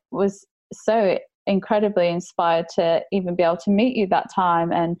I was so incredibly inspired to even be able to meet you that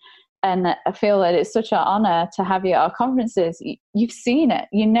time. And I feel that it's such an honor to have you at our conferences. You've seen it,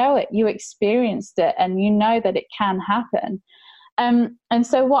 you know it, you experienced it, and you know that it can happen. And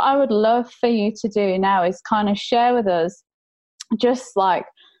so what I would love for you to do now is kind of share with us just like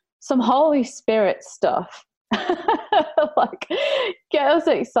some Holy Spirit stuff. Like, get us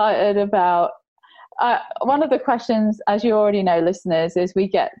excited about one of the questions, as you already know, listeners, is we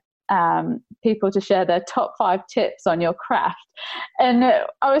get people to share their top 5 tips on your craft. And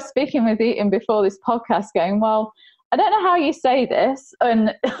I was speaking with Eaton before this podcast going, well, I don't know how you say this,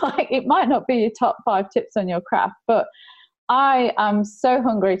 and like, it might not be your top 5 tips on your craft, but I am so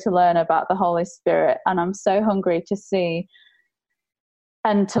hungry to learn about the Holy Spirit, and I'm so hungry to see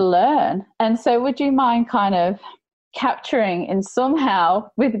and to learn. And so would you mind kind of capturing in somehow,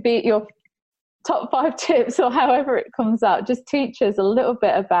 with be your top 5 tips or however it comes out, just teach us a little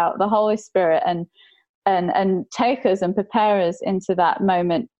bit about the Holy Spirit and take us and prepare us into that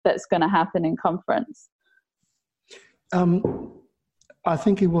moment that's going to happen in conference? I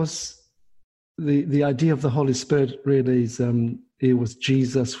think it was the idea of the Holy Spirit really is, it was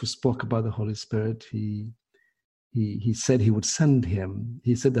Jesus who spoke about the Holy Spirit. He said he would send him.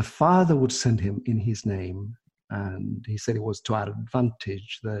 He said the Father would send him in his name. And he said it was to our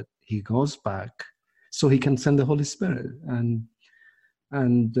advantage that he goes back so he can send the Holy Spirit. And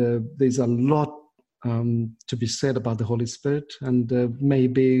there's a lot to be said about the Holy Spirit. And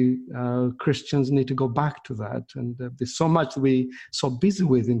maybe Christians need to go back to that. And there's so much we're so busy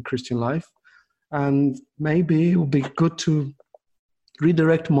with in Christian life. And maybe it would be good to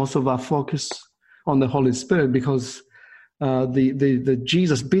redirect most of our focus on the Holy Spirit, because the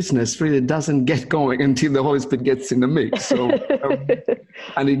Jesus business really doesn't get going until the Holy Spirit gets in the mix. So,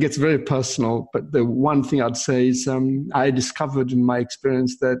 and it gets very personal. But the one thing I'd say is I discovered in my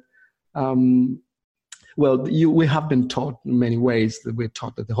experience that, we have been taught in many ways that we're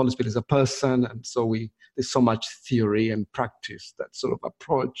taught that the Holy Spirit is a person. And so there's so much theory and practice, that sort of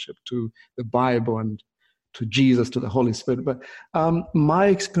approach to the Bible and to Jesus, to the Holy Spirit. But my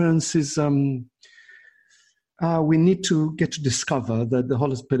experience is we need to get to discover that the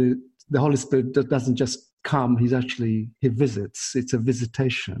Holy Spirit doesn't just come, he visits. It's a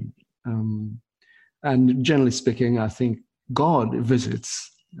visitation. And generally speaking, I think God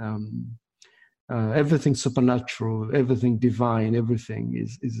visits. Everything supernatural, everything divine, everything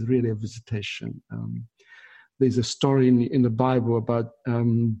is really a visitation. There's a story in the Bible about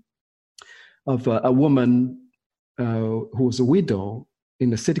of a woman who was a widow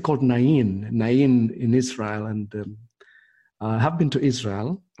in a city called Nain in Israel. And I have been to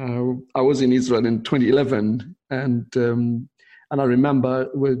Israel. I was in Israel in 2011, and I remember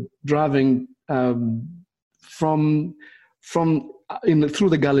we're driving through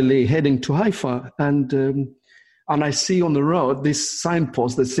the Galilee, heading to Haifa, and I see on the road this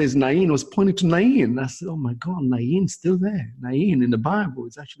signpost that says Nain, was pointing to Nain. I said, "Oh my God, Nain's still there. Nain in the Bible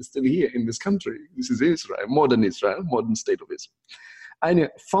is actually still here in this country. This is Israel, modern state of Israel." And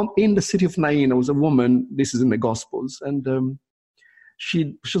in the city of Nain, there was a woman. This is in the Gospels, and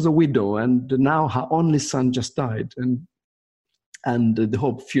she was a widow, and now her only son just died, and the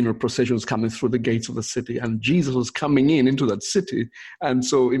whole funeral procession was coming through the gates of the city, and Jesus was coming into that city. And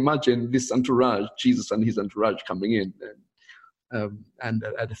so imagine this entourage, Jesus and his entourage coming in, and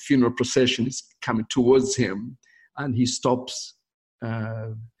at the funeral procession is coming towards him, and he stops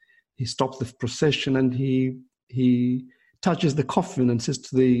the procession, and he touches the coffin and says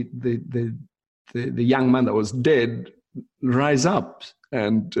to the young man that was dead, "Rise up."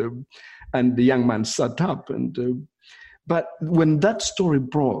 And the young man sat up, but when that story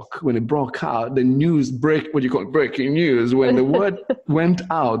broke out, the news breaking news, when the word went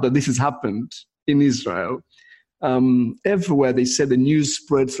out that this has happened in Israel, everywhere they said the news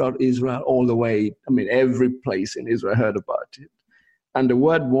spread throughout Israel all the way. I mean, every place in Israel heard about it. And the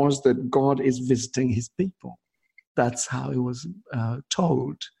word was that God is visiting his people. That's how it was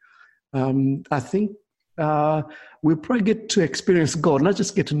told. I think we'll probably get to experience God, not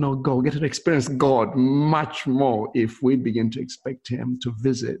just get to know God, get to experience God much more if we begin to expect him to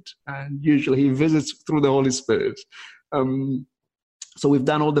visit. And usually he visits through the Holy Spirit. So we've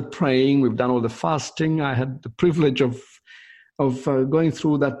done all the praying, we've done all the fasting. I had the privilege of going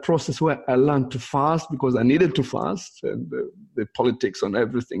through that process where I learned to fast because I needed to fast, and the politics on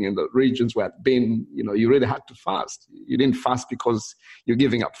everything in the regions where I'd been, you really had to fast. You didn't fast because you're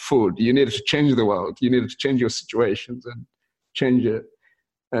giving up food. You needed to change the world. You needed to change your situations and change it.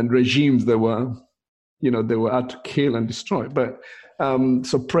 And regimes that were, they were out to kill and destroy. But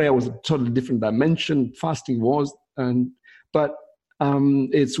so prayer was a totally different dimension. Fasting was, but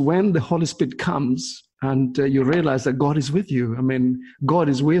It's when the Holy Spirit comes and you realize that God is with you. I mean, God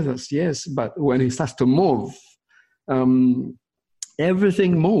is with us, yes, but when he starts to move,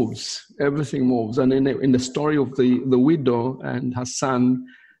 everything moves. Everything moves. And in the story of the widow and her son,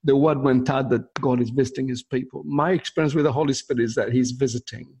 the word went out that God is visiting his people. My experience with the Holy Spirit is that he's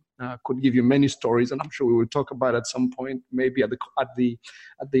visiting. I could give you many stories, and I'm sure we will talk about it at some point, maybe at the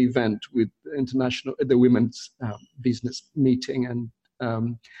event with the women's business meeting. And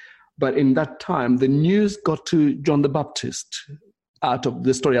but in that time, the news got to John the Baptist. Out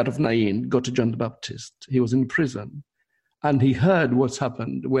of Nain, got to John the Baptist. He was in prison, and he heard what's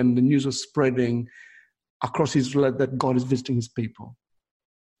happened when the news was spreading across Israel that God is visiting his people.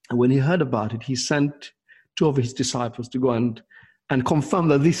 And when he heard about it, he sent 2 of his disciples to go and confirm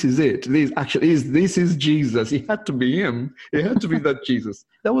that this is it. This is Jesus. He had to be him. He had to be that Jesus.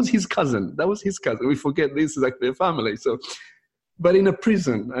 That was his cousin. We forget this is actually a family. So, but in a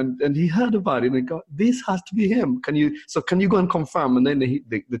prison, and he heard about it and God, this has to be him. Can you go and confirm? And then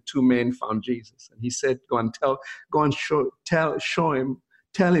the 2 men found Jesus, and he said, tell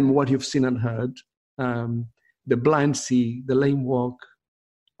him what you've seen and heard. The blind see, the lame walk.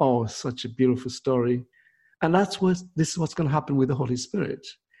 Oh, such a beautiful story. And this is what's going to happen with the Holy Spirit.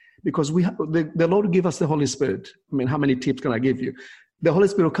 Because the Lord gave us the Holy Spirit. I mean, how many tips can I give you? The Holy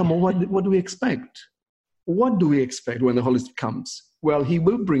Spirit will come. What do we expect? What do we expect when the Holy Spirit comes? Well, he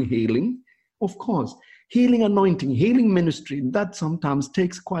will bring healing, of course. Healing anointing, healing ministry, that sometimes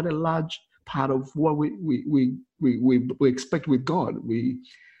takes quite a large part of what we expect with God.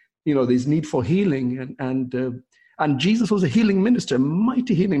 There's need for healing. And Jesus was a healing minister, a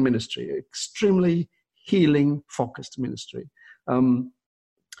mighty healing ministry, extremely healing-focused ministry.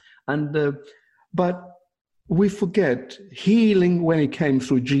 But we forget healing when it came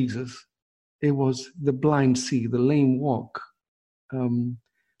through Jesus. It was the blind see, the lame walk,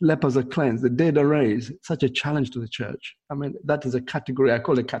 lepers are cleansed, the dead are raised. Such a challenge to the church. I mean, that is a category, I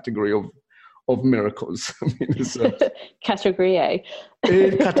call it a category of miracles. I mean, it's category A.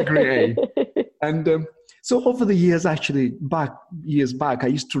 Category A. And so over the years, actually, years back, I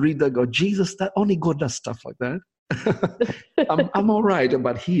used to read that God, Jesus, that only God does stuff like that. I'm all right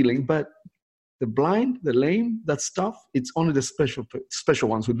about healing, but the blind, the lame, that stuff, it's only the special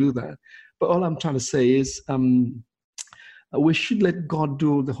ones who do that. But all I'm trying to say is we should let God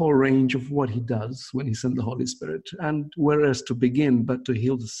do the whole range of what he does when he sends the Holy Spirit. And whereas to begin, but to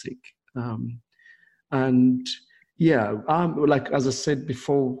heal the sick. Like as I said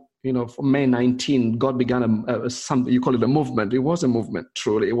before, from May 19, God began something, you call it a movement. It was a movement,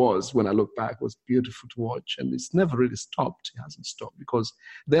 truly it was. When I look back, it was beautiful to watch. And it's never really stopped. It hasn't stopped. Because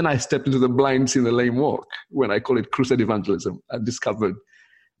then I stepped into the blind seeing the lame walk. When I call it crusade evangelism, I discovered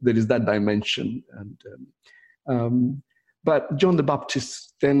there is that dimension. But John the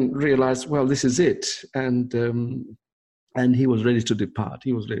Baptist then realized, well, this is it. And he was ready to depart.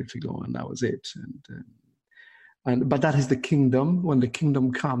 He was ready to go, and that was it. But that is the kingdom. When the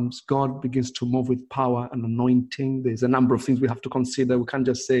kingdom comes, God begins to move with power and anointing. There's a number of things we have to consider. We can't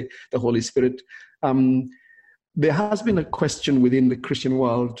just say the Holy Spirit. There has been a question within the Christian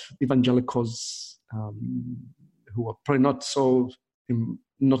world, evangelicals who are probably not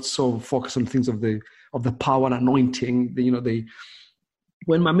so focused on things of the power and anointing.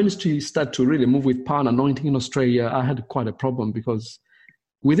 When my ministry started to really move with power and anointing in Australia, I had quite a problem because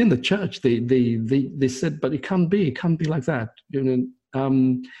within the church, they said, but it can't be like that. You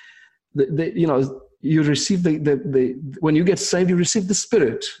receive when you get saved, you receive the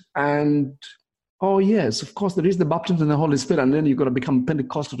Spirit, and oh yes, of course, there is the baptism in the Holy Spirit, and then you've got to become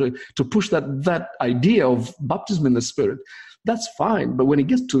Pentecostal to push that idea of baptism in the Spirit. That's fine, but when it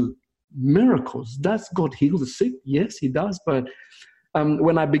gets to miracles, does God heal the sick? Yes, he does, but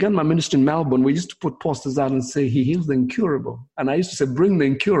when I began my ministry in Melbourne, we used to put posters out and say, he heals the incurable. And I used to say, bring the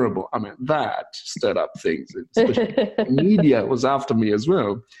incurable. I mean, that stirred up things. Especially media was after me as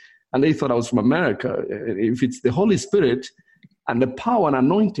well. And they thought I was from America. If it's the Holy Spirit and the power and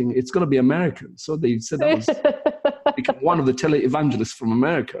anointing, it's going to be American. So they said I was become one of the tele-evangelists from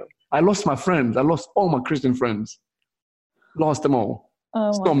America. I lost my friends. I lost all my Christian friends. Lost them all.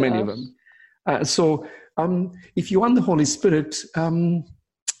 Oh, so many of them. If you want the Holy Spirit,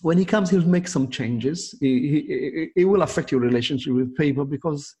 when he comes, he'll make some changes. It will affect your relationship with people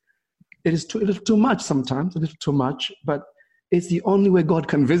because it is a little too much sometimes, a little too much, but it's the only way God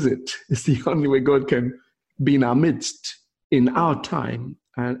can visit. It's the only way God can be in our midst in our time.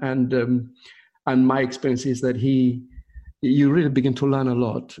 And my experience is that you really begin to learn a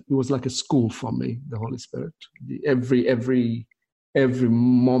lot. It was like a school for me, the Holy Spirit. Every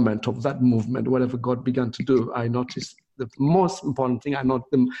moment of that movement, whatever God began to do, I noticed the most important thing. I know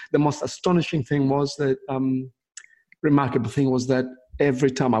the most astonishing thing was that, remarkable thing was that every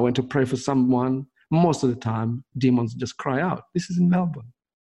time I went to pray for someone, most of the time, demons just cry out. This is in Melbourne.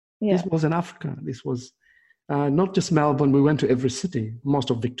 Yeah. This was in Africa. This was not just Melbourne. We went to every city, most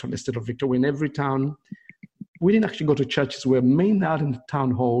of Victoria, the state of Victoria, in every town. We didn't actually go to churches. We were mainly out in the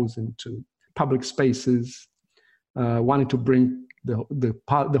town halls, into public spaces, wanting to bring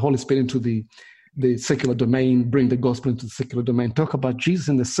the Holy Spirit into the secular domain, bring the gospel into the secular domain, talk about Jesus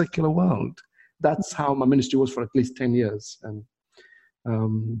in the secular world. That's how my ministry was for at least 10 years. And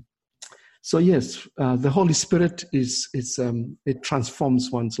so yes, the Holy Spirit it transforms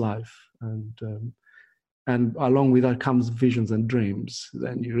one's life, and along with that comes visions and dreams.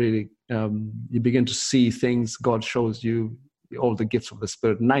 Then you really you begin to see things. God shows you all the gifts of the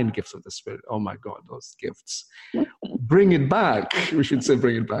Spirit, 9 gifts of the Spirit. Oh my God, those gifts! Bring it back. We should say,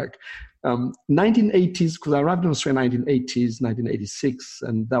 bring it back. 1980s, because I arrived in Australia in 1980s, 1986,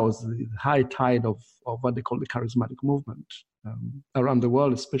 and that was the high tide of what they call the charismatic movement around the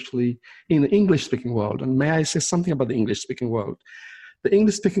world, especially in the English-speaking world. And may I say something about the English-speaking world? The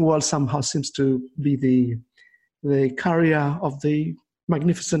English-speaking world somehow seems to be the carrier of the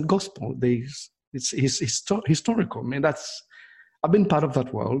magnificent gospel. It's historical. I mean, I've been part of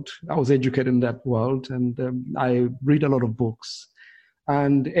that world. I was educated in that world, and I read a lot of books.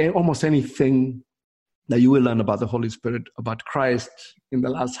 And almost anything that you will learn about the Holy Spirit, about Christ in the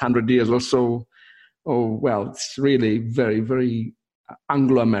last 100 years or so, it's really very, very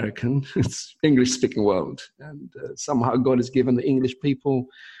Anglo-American. It's English-speaking world. And somehow God has given the English people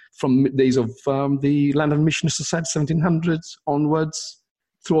from days of the Land of Missionary Society, 1700s onwards,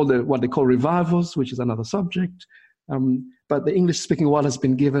 through all what they call revivals, which is another subject. But the English-speaking world has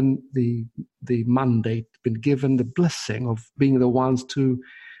been given the mandate, been given the blessing of being the ones to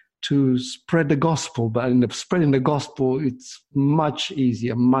spread the gospel. But in spreading the gospel, it's much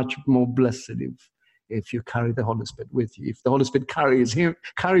easier, much more blessed if you carry the Holy Spirit with you. If the Holy Spirit carries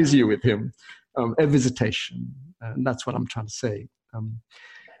you with him, a visitation. And that's what I'm trying to say.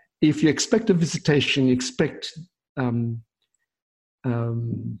 If you expect a visitation, you expect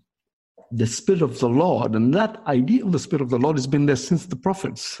the Spirit of the Lord, and that idea of the Spirit of the Lord has been there since the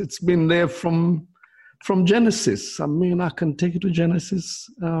prophets. It's been there from Genesis. I mean, I can take you to Genesis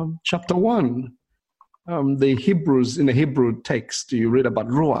chapter 1. The Hebrews, in the Hebrew text, you read about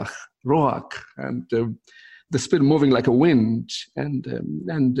Ruach, and the Spirit moving like a wind, and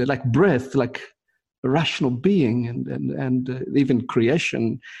like breath, like a rational being, and even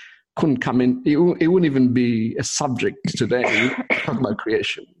creation couldn't come in. It wouldn't even be a subject today, talk about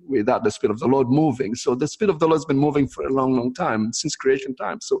creation, without the Spirit of the Lord moving. So the Spirit of the Lord has been moving for a long, long time, since creation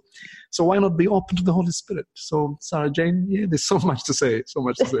time. So why not be open to the Holy Spirit? So Sarah Jane, yeah, there's so much to say.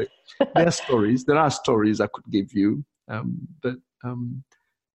 There are stories I could give you, but the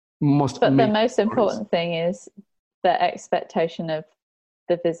most important thing is the expectation of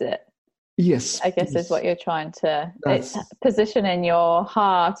the visit. Yes, I guess is what you're trying to position in your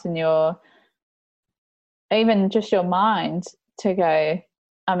heart and even just your mind to go,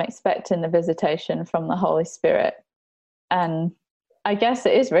 I'm expecting the visitation from the Holy Spirit. And I guess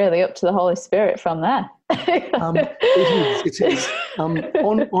it is really up to the Holy Spirit from there. It is. On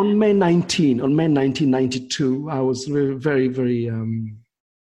May 1992, I was very, very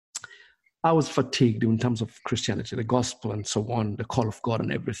I was fatigued in terms of Christianity, the gospel and so on, the call of God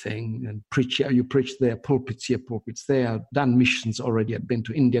and everything. And you preach there, pulpits here, pulpits there, done missions already, I'd been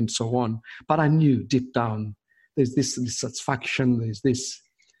to India and so on. But I knew deep down there's this dissatisfaction, there's this,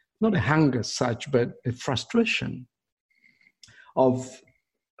 not a hunger as such, but a frustration of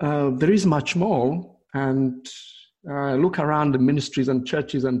there is much more. And I look around the ministries and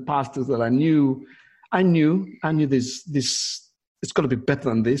churches and pastors that I knew this. It's got to be better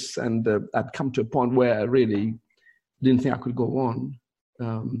than this, and I'd come to a point where I really didn't think I could go on.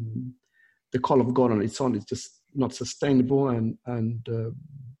 The call of God on its own is just not sustainable, and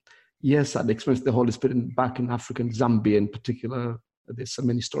yes, I'd experienced the Holy Spirit back in Africa, in Zambia in particular. There's so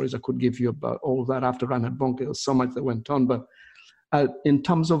many stories I could give you about all that after Reinhard Bonnke. There was so much that went on, but in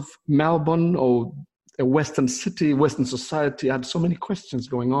terms of Melbourne or a Western city, Western society, I had so many questions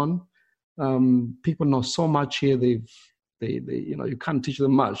going on. People know so much here. You can't teach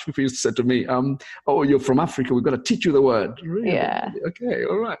them much. People used to say to me, you're from Africa, we've got to teach you the word. Really? Yeah. Okay,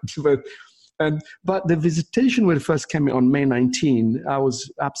 all right. But the visitation when it first came on May 19, I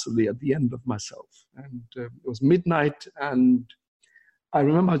was absolutely at the end of myself. And it was midnight, and I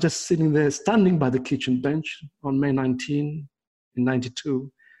remember just sitting there, standing by the kitchen bench on May 19 in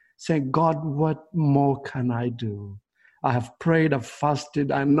 92, saying, God, what more can I do? I have prayed, I've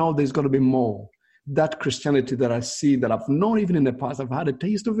fasted. I know there's got to be more. that Christianity that I see, that I've known even in the past. I've had a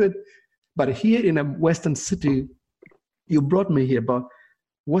taste of it. But here in a Western city, you brought me here, but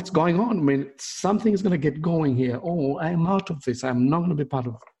what's going on? I mean, something is going to get going here. Oh, I am out of this. I'm not going to be part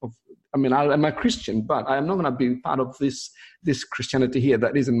of I'm a Christian, but I'm not going to be part of this Christianity here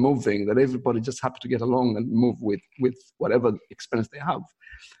that isn't moving, that everybody just happy to get along and move with whatever experience they have.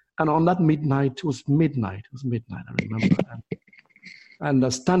 And on that midnight, it was midnight, I remember.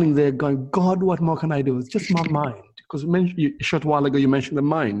 And standing there going, God, what more can I do? It's just my mind. Because a short while ago, you mentioned the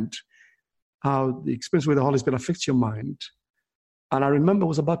mind, how the experience with the Holy Spirit affects your mind. And I remember it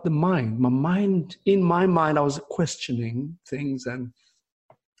was about the mind. In my mind, I was questioning things. And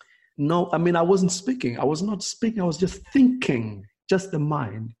I wasn't speaking. I was not speaking. I was just thinking, just the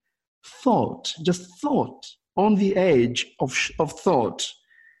mind. Thought on the edge of thought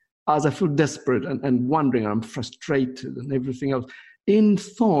as I feel desperate and wondering, I'm frustrated and everything else. In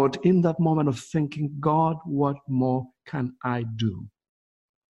thought, in that moment of thinking, God, what more can I do?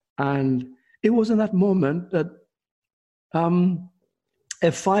 And it was in that moment that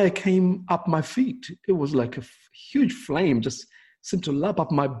a fire came up my feet. It was like a huge flame just seemed to lap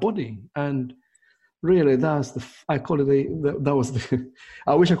up my body. And really, I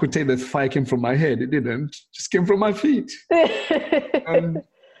wish I could say that fire came from my head. It didn't. It just came from my feet.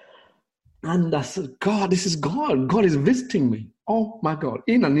 And I said, God, this is God. God is visiting me. Oh my God.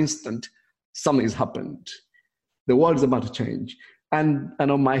 In an instant, something has happened. The world is about to change. And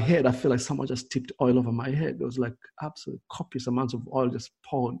on my head, I feel like someone just tipped oil over my head. There was like absolute copious amounts of oil just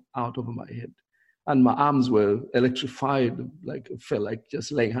poured out over my head. And my arms were electrified, like it felt like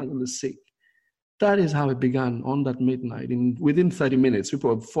just laying hands on the sick. That is how it began on that midnight. Within 30 minutes,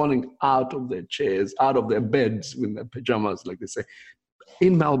 people were falling out of their chairs, out of their beds with their pajamas, like they say,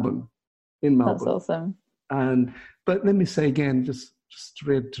 in Melbourne. That's awesome. But let me say again, just to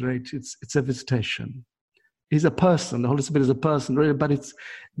reiterate, it's a visitation. He's a person. The Holy Spirit is a person, really. But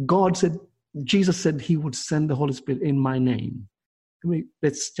Jesus said he would send the Holy Spirit in my name.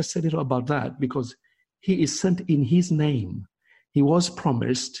 Let's just say a little about that, because he is sent in his name. He was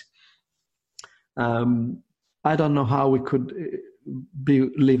promised. I don't know how we could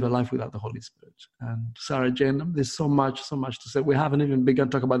live a life without the Holy Spirit. And Sarah Jane, there's so much to say. We haven't even begun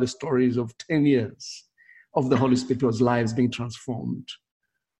to talk about the stories of 10 years of the Holy Spirit's lives being transformed,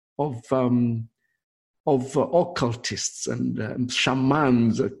 of occultists and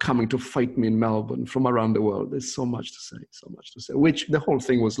shamans coming to fight me in Melbourne from around the world. There's so much to say, which the whole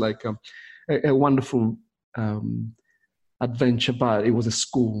thing was like a wonderful adventure, but it was a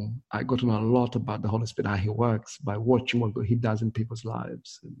school. I got to know a lot about the Holy Spirit, how he works, by watching what he does in people's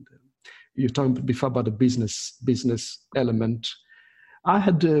lives. And you're talking before about the business element. I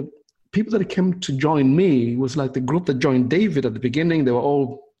had people that came to join me. It was like the group that joined David at the beginning. They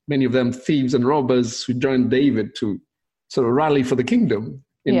were many of them thieves and robbers who joined David to sort of rally for the kingdom.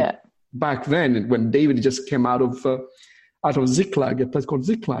 Back then, when David just came out of Ziklag, a place called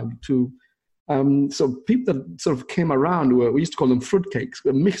Ziklag, so people that sort of came around we used to call them fruitcakes,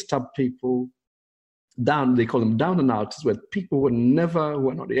 were mixed up people. They call them down and outs, where people were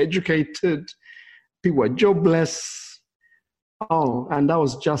not educated, people were jobless. And that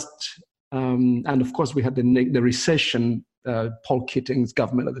was just, and of course we had the recession. Paul Keating's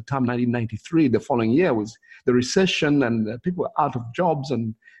government at the time, 1993, the following year was the recession, and people were out of jobs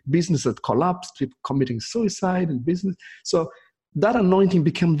and business had collapsed, people committing suicide and business. So that anointing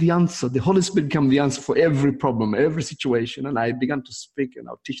became the answer. The Holy Spirit became the answer for every problem, every situation. And I began to speak, and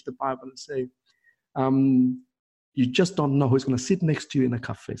I'll teach the Bible and say, you just don't know who's going to sit next to you in a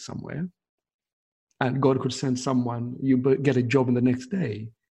cafe somewhere. And God could send someone, you get a job in the next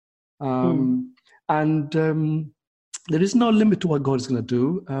day. There is no limit to what God is going to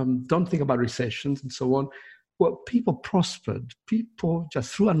do. Don't think about recessions and so on. Well, people prospered. People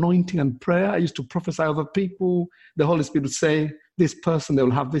just through anointing and prayer. I used to prophesy over people. The Holy Spirit would say, this person, they will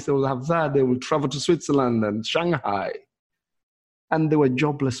have this, they will have that. They will travel to Switzerland and Shanghai. And they were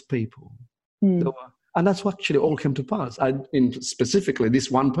jobless people. And that's what actually all came to pass. Specifically, this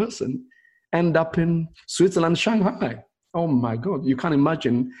one person ended up in Switzerland, Shanghai. Oh my God, you can't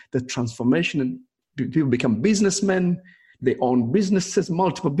imagine the transformation. And people become businessmen. They own businesses,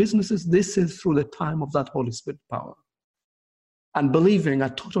 multiple businesses. This is through the time of that Holy Spirit power. And believing, I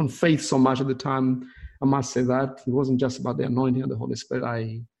taught on faith so much at the time. I must say that it wasn't just about the anointing of the Holy Spirit.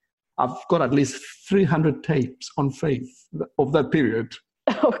 I've got at least 300 tapes on faith of that period.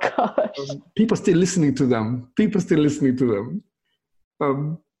 Oh gosh. People still listening to them.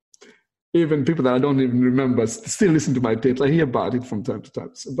 Even people that I don't even remember still listen to my tapes. I hear about it from time to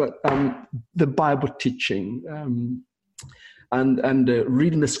time. But the Bible teaching, and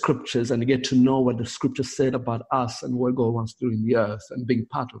reading the scriptures and get to know what the scriptures said about us and what God wants to do in the earth and being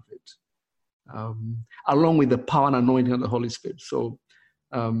part of it, along with the power and anointing of the Holy Spirit. So,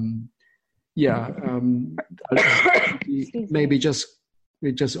 maybe just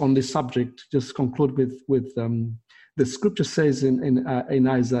on this subject, just conclude with the scripture says in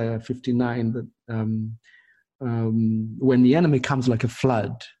Isaiah 59 that when the enemy comes like a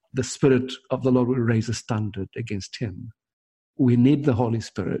flood, the Spirit of the Lord will raise a standard against him. We need the Holy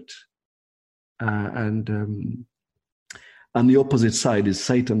Spirit, and the opposite side is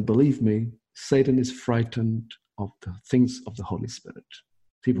Satan. Believe me, Satan is frightened of the things of the Holy Spirit.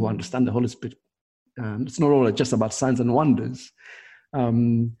 People who understand the Holy Spirit, it's not all just about signs and wonders.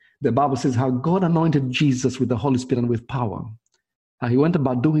 The Bible says how God anointed Jesus with the Holy Spirit and with power. He went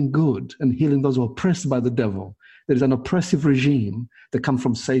about doing good and healing those who are oppressed by the devil. There is an oppressive regime that comes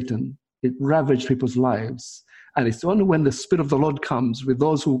from Satan. It ravaged people's lives. And it's only when the Spirit of the Lord comes with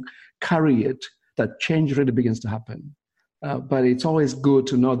those who carry it that change really begins to happen. But it's always good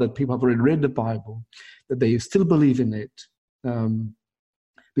to know that people have already read the Bible, that they still believe in it,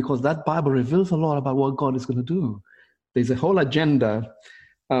 because that Bible reveals a lot about what God is going to do. There's a whole agenda.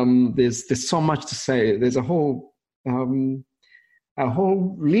 There's so much to say. There's a whole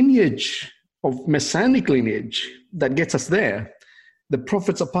lineage of messianic lineage that gets us there. The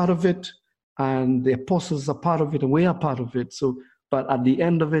prophets are part of it, and the apostles are part of it, and we are part of it. So, but at the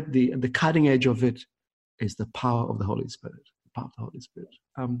end of it, the cutting edge of it is the power of the Holy Spirit. The power of the Holy Spirit.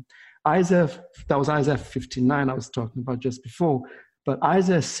 That was Isaiah 59 I was talking about just before. But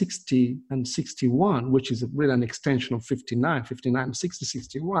Isaiah 60 and 61, which is really an extension of 59, 60,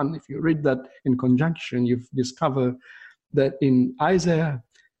 61, if you read that in conjunction, you discover that in Isaiah,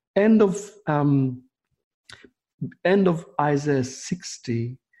 end of Isaiah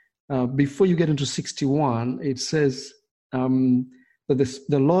 60, before you get into 61, it says that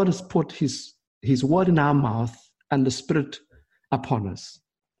the Lord has put his word in our mouth and the Spirit upon us.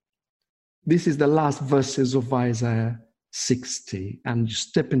 This is the last verses of Isaiah 60, and you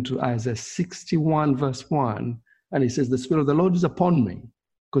step into Isaiah 61 verse 1, and he says, the Spirit of the Lord is upon me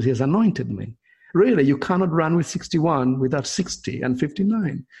because he has anointed me. Really, you cannot run with 61 without 60 and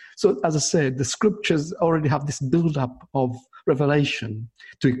 59. So as I said, the scriptures already have this build-up of revelation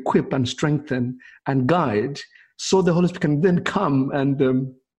to equip and strengthen and guide, so the Holy Spirit can then come and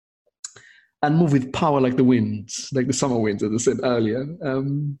move with power like the winds, like the summer winds, as I said earlier.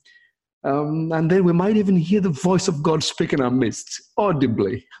 And then we might even hear the voice of God speak in our midst,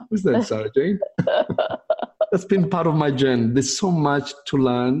 audibly. How is that, Sarah Jane? That's been part of my journey. There's so much to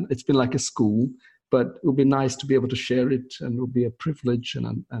learn. It's been like a school, but it would be nice to be able to share it, and it would be a privilege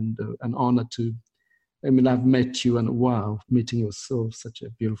and an honor to. I've met you, and wow, meeting you was such a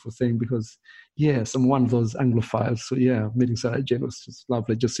beautiful thing because, yes, I'm one of those Anglophiles. So yeah, meeting Sarah Jane was just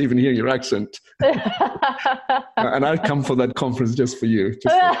lovely. Just even hearing your accent, and I'd come for that conference just for you.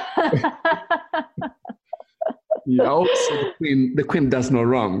 Yeah, also the Queen does no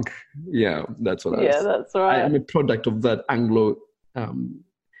wrong. Yeah, that's what I was. Yeah, that's right. I'm a product of that Anglo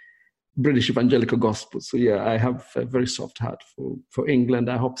British evangelical gospel. So yeah, I have a very soft heart for England.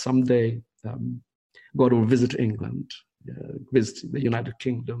 I hope someday God will visit England, visit the United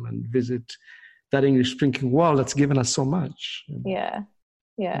Kingdom, and visit that English-speaking world that's given us so much. Yeah.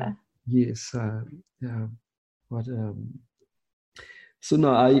 Yes. So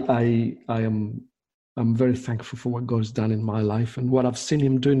no, I'm very thankful for what God has done in my life and what I've seen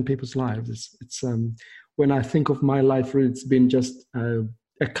him do in people's lives. It's when I think of my life, it's been just a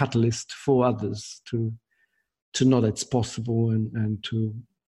catalyst for others to know that it's possible and to.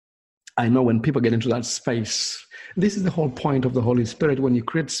 I know when people get into that space, this is the whole point of the Holy Spirit. When you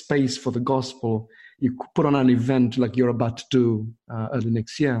create space for the gospel, you put on an event like you're about to do early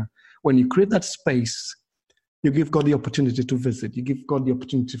next year. When you create that space, you give God the opportunity to visit. You give God the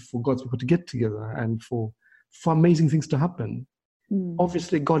opportunity for God's people to get together and for amazing things to happen.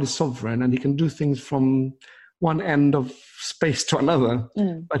 Obviously, God is sovereign and he can do things from one end of space to another,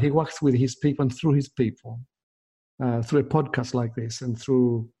 but he works with his people and through his people, through a podcast like this and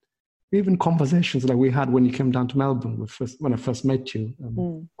through even conversations like we had when you came down to Melbourne when I first met you.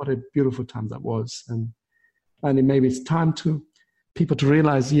 What a beautiful time that was. And maybe it's time to people to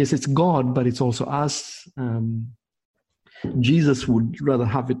realize, yes, it's God, but it's also us. Jesus would rather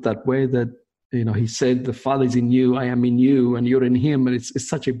have it that way, that, he said, the Father is in you, I am in you, and you're in him. And it's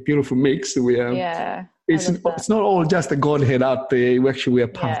such a beautiful mix. It's not all just the Godhead out there. We are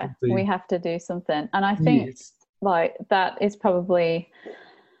part of the... We have to do something. And I think that is probably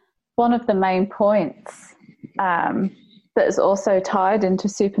one of the main points that is also tied into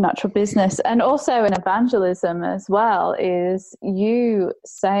supernatural business and also in evangelism as well is you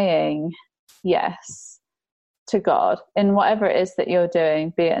saying yes to God in whatever it is that you're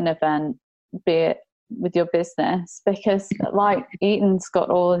doing, be it an event, be it with your business, because like Eaton's got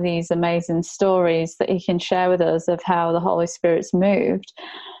all of these amazing stories that he can share with us of how the Holy Spirit's moved,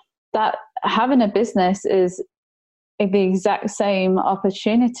 that having a business is the exact same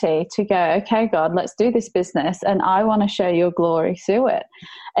opportunity to go, okay, God, let's do this business and I want to show your glory through it.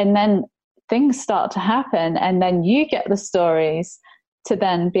 And then things start to happen and then you get the stories to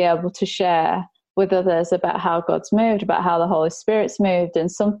then be able to share with others about how God's moved, about how the Holy Spirit's moved,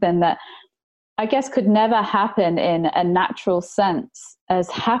 and something that I guess could never happen in a natural sense has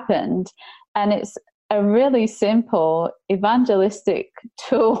happened. And it's a really simple evangelistic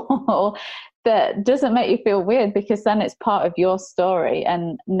tool that doesn't make you feel weird, because then it's part of your story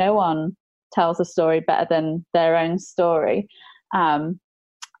and no one tells a story better than their own story. And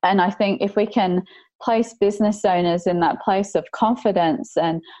I think if we can place business owners in that place of confidence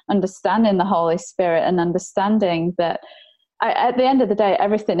and understanding the Holy Spirit and understanding that at the end of the day,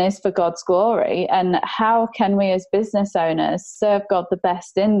 everything is for God's glory. And how can we as business owners serve God the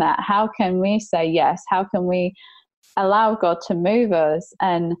best in that? How can we say yes? How can we allow God to move us?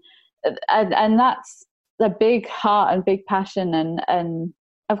 And that's the big heart and big passion. And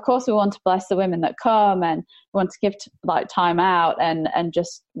of course, we want to bless the women that come, and we want to give time out and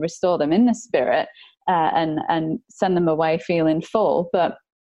just restore them in the Spirit and send them away feeling full. But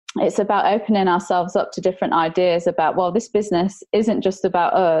it's about opening ourselves up to different ideas about, well, this business isn't just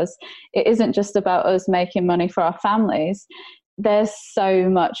about us. It isn't just about us making money for our families. There's so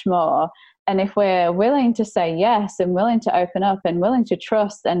much more. And if we're willing to say yes and willing to open up and willing to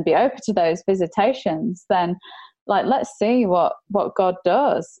trust and be open to those visitations, then let's see what God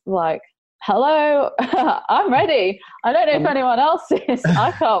does. Hello, I'm ready. I don't know if anyone else is.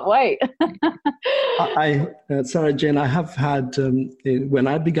 I can't wait. Sarah Jane, I have had, when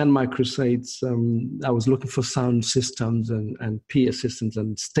I began my crusades, I was looking for sound systems and PA systems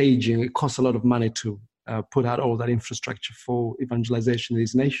and staging. It costs a lot of money to put out all that infrastructure for evangelization in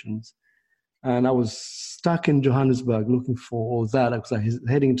these nations. And I was stuck in Johannesburg looking for all that because I was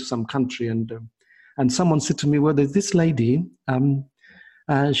heading into some country. And someone said to me, well, there's this lady,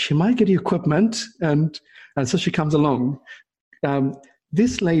 she might get you equipment, and so she comes along.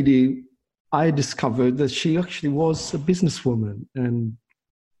 This lady, I discovered that she actually was a businesswoman, and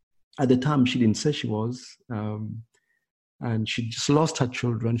at the time she didn't say she was, and she just lost her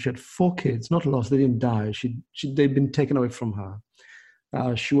children. She had 4 kids, not lost, they didn't die. They'd been taken away from her.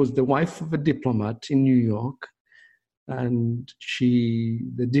 She was the wife of a diplomat in New York, and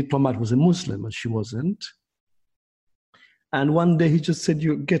the diplomat was a Muslim, and she wasn't. And one day he just said,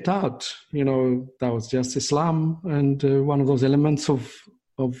 you get out. That was just Islam and one of those elements of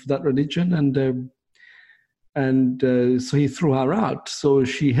that religion. And so he threw her out. So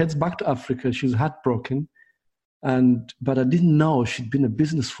she heads back to Africa. She was heartbroken. But I didn't know she'd been a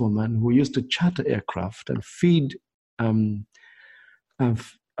businesswoman who used to charter aircraft and feed,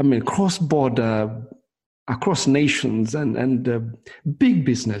 cross-border, across nations and big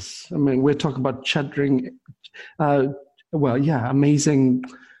business. We're talking about chartering... amazing,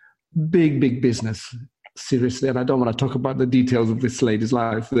 big business, seriously. And I don't want to talk about the details of this lady's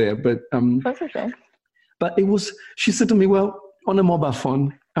life there, but... That's okay. But she said to me, well, on a mobile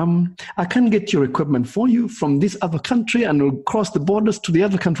phone, I can get your equipment for you from this other country and we'll cross the borders to the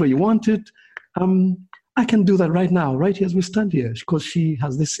other country you want it. I can do that right now, right here as we stand here, because she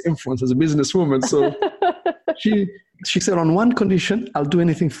has this influence as a businesswoman. So she said, on one condition, I'll do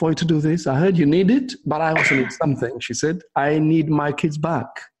anything for you to do this. I heard you need it, but I also need something. She said, I need my kids back.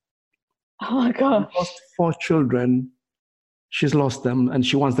 Oh my gosh. She lost 4 children. She's lost them and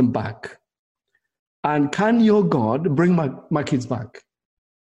she wants them back. And can your God bring my kids back?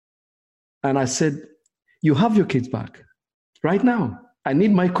 And I said, you have your kids back right now. I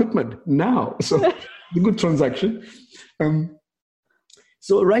need my equipment now. So a good transaction.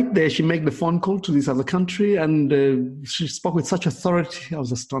 So right there, she made the phone call to this other country, and she spoke with such authority. I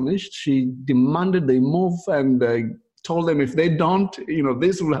was astonished. She demanded they move and told them if they don't,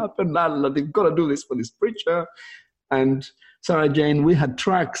 this will happen. They've got to do this for this preacher. And Sarah Jane, we had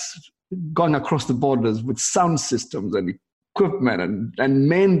trucks going across the borders with sound systems and equipment and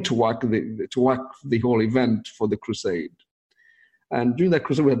men to work the whole event for the crusade. And during that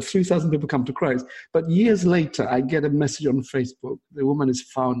crusade, we had 3,000 people come to Christ. But years later, I get a message on Facebook. The woman has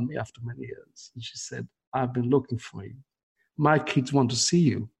found me after many years. And she said, I've been looking for you. My kids want to see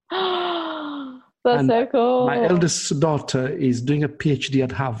you. That's so cool. My eldest daughter is doing a PhD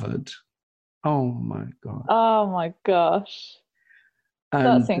at Harvard. Oh my God. Oh my gosh.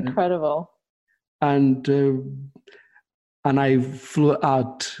 That's incredible. And I flew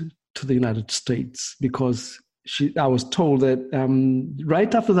out to the United States because I was told that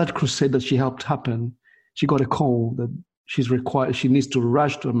right after that crusade that she helped happen, she got a call that she needs to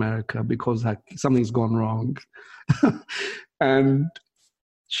rush to America because something's gone wrong. And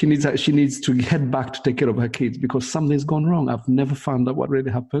she needs to head back to take care of her kids because something's gone wrong. I've never found out what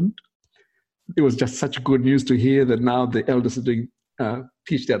really happened. It was just such good news to hear that now the elders are doing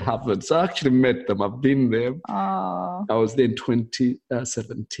PhD at Harvard. So I actually met them. I've been there. Oh. I was there in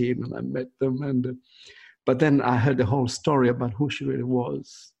 2017 and I met them. But then I heard the whole story about who she really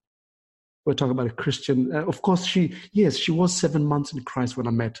was. We're talking about a Christian. Of course, she was 7 months in Christ when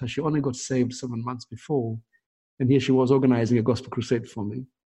I met her. She only got saved 7 months before. And here she was organizing a gospel crusade for me.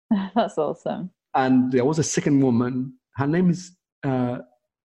 That's awesome. And there was a second woman. Her name is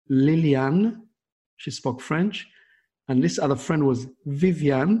Liliane. She spoke French. And this other friend was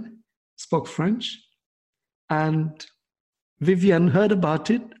Viviane, spoke French. And Viviane heard about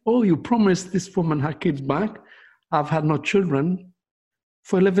it. Oh, you promised this woman her kids back. I've had no children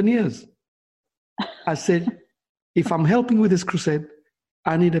for 11 years. I said, if I'm helping with this crusade,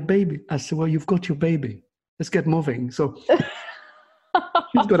 I need a baby. I said, well, you've got your baby. Let's get moving. So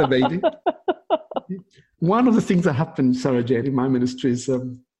she's got a baby. One of the things that happened, Sarah Jane, in my ministry is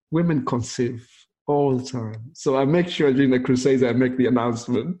women conceive all the time. So I make sure during the crusades I make the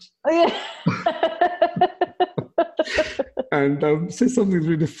announcement. And say something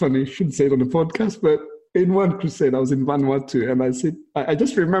really funny. Shouldn't say it on the podcast, but in one crusade, I was in Vanuatu, and I said, I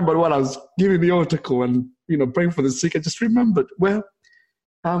just remembered what I was giving the article and, praying for the sick. I just remembered, well,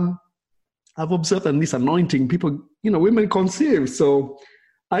 I've observed in this anointing, people, women conceive. So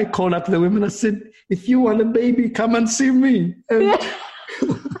I called up the women. I said, if you want a baby, come and see me.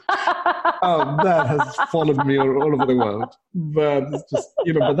 And that has followed me all over the world. But it's just,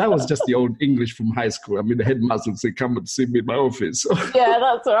 but that was just the old English from high school. I mean, the headmaster would say, come and see me in my office. Yeah,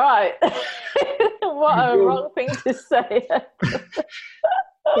 that's all right. What a wrong thing to say.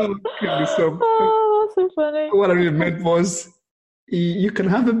 Oh, that's so funny. What I really meant was, you can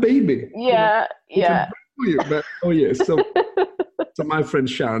have a baby. Yeah, yeah. So my friend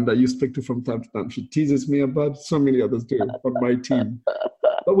Sharon, that you speak to from time to time, she teases me about so many others do on my team.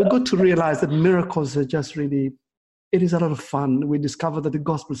 But we've got to realize that miracles are just really, it is a lot of fun. We discover that the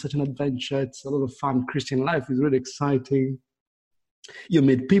gospel is such an adventure. It's a lot of fun. Christian life is really exciting. You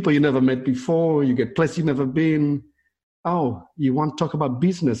meet people you never met before. You get places you've never been. Oh, you want to talk about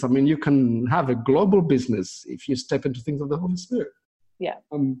business? I mean, you can have a global business if you step into things of the Holy Spirit. Yeah.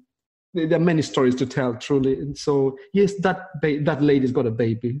 There are many stories to tell, truly. And so, yes, that lady's got a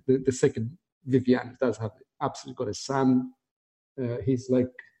baby. The second, Viviane, does have absolutely got a son. He's like,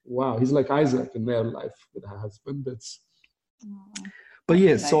 wow, he's like Isaac in their life with her husband. But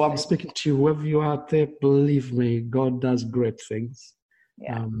yes, so I'm speaking to you, whoever you are out there, believe me, God does great things.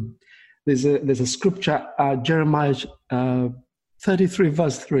 Yeah. There's a scripture, Jeremiah 33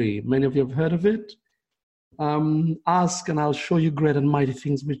 verse 3. Many of you have heard of it. Ask and I'll show you great and mighty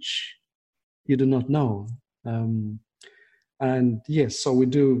things which you do not know. And yes, so we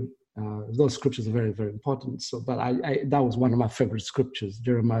do. Those scriptures are very, very important. So, but that was one of my favorite scriptures,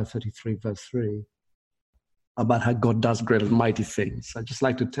 Jeremiah 33 verse 3, about how God does great and mighty things. I just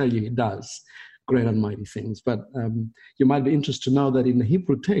like to tell you, He does great and mighty things. But you might be interested to know that in the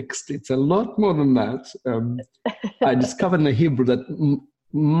Hebrew text, it's a lot more than that. I discovered in the Hebrew that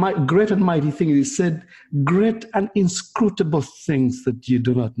great and mighty things, it said great and inscrutable things that you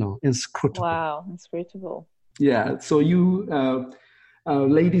do not know. Inscrutable. Wow, inscrutable. Yeah, so you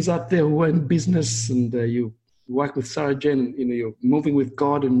ladies out there who are in business and you work with Sarah Jane, and you're moving with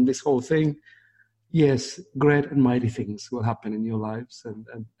God and this whole thing, yes, great and mighty things will happen in your lives,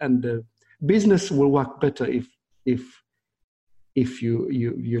 and business will work better if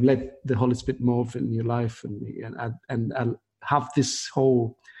you let the Holy Spirit move in your life and have this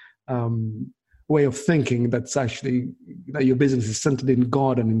whole way of thinking that's actually that your business is centered in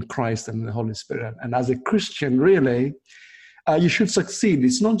God and in Christ and the Holy Spirit. And as a Christian, really, you should succeed.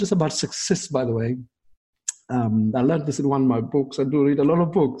 It's not just about success, by the way. I learned this in one of my books. I do read a lot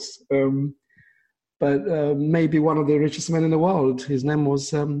of books. But maybe one of the richest men in the world, his name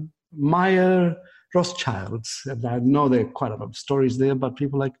was Meyer Rothschild. And I know there are quite a lot of stories there about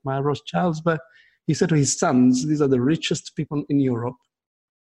people like Meyer Rothschild, but he said to his sons, these are the richest people in Europe.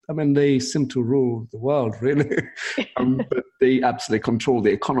 I mean, they seem to rule the world, really. But they absolutely control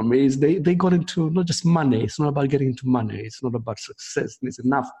the economies. They got into not just money. It's not about getting into money. It's not about success. There's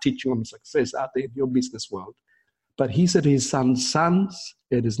enough teaching on success out there in your business world. But he said to his sons,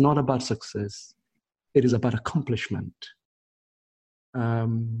 it is not about success. It is about accomplishment.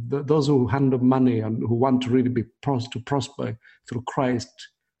 Those who handle money and who want to really be to prosper through Christ,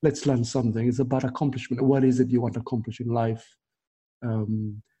 let's learn something. It's about accomplishment. What is it you want to accomplish in life?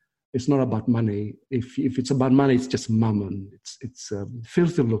 It's not about money. If it's about money, it's just mammon. It's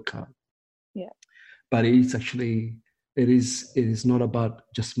filthy lucre. Yeah. But it's actually it is not about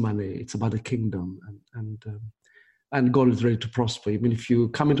just money. It's about the kingdom, and God is ready to prosper. I mean, if you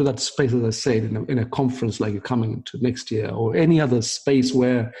come into that space, as I said, in a conference like you're coming into next year, or any other space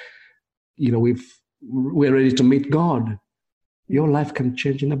where, you know, we're ready to meet God, your life can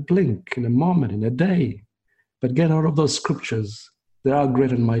change in a blink, in a moment, in a day. But get out of those scriptures. There are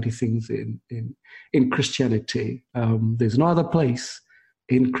great and mighty things in Christianity. There's no other place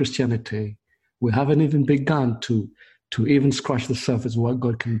in Christianity. We haven't even begun to even scratch the surface of what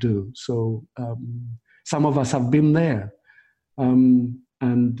God can do. So some of us have been there, and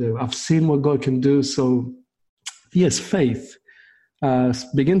I've seen what God can do. So yes, faith.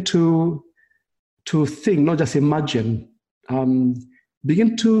 Begin to think, not just imagine.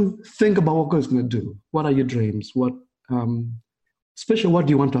 Begin to think about what God's going to do. What are your dreams? Especially what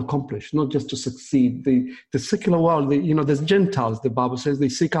do you want to accomplish? Not just to succeed. The secular world, there's Gentiles. The Bible says they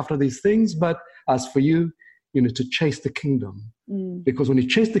seek after these things, but as for you, you need to chase the kingdom. Because when you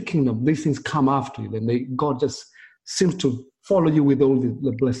chase the kingdom, these things come after you. Then God just seems to follow you with all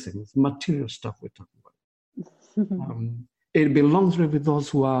the blessings, material stuff we're talking about. It belongs really with those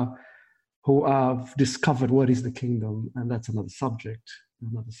who have discovered what is the kingdom, and that's another subject.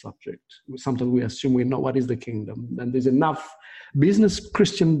 Sometimes we assume we know what is the kingdom, and there's enough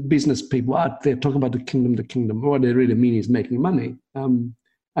Christian business people out there talking about the kingdom. What they really mean is making money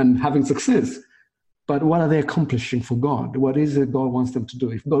and having success. But what are they accomplishing for God? What is it God wants them to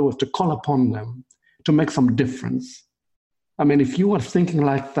do? If God was to call upon them to make some difference, I mean, if you are thinking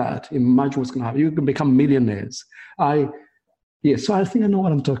like that, imagine what's going to happen. You can become millionaires. So I think I know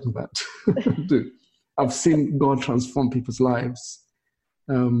what I'm talking about. Dude, I've seen God transform people's lives.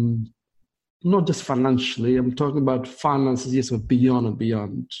 Not just financially. I'm talking about finances, yes, but beyond and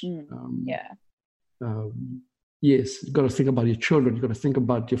beyond. Yes, you've got to think about your children. You've got to think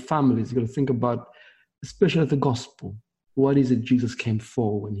about your families. You've got to think about, especially the gospel. What is it Jesus came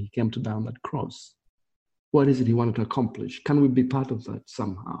for when he came to die on that cross? What is it he wanted to accomplish? Can we be part of that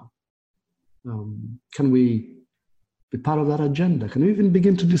somehow? Can we be part of that agenda? Can we even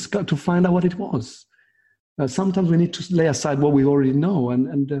begin to discuss, to find out what it was? Sometimes we need to lay aside what we already know,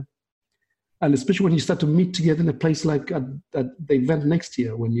 and especially when you start to meet together in a place like at the event next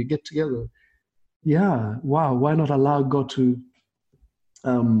year, when you get together. Yeah, wow, why not allow God to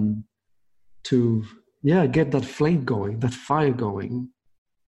get that flame going, that fire going,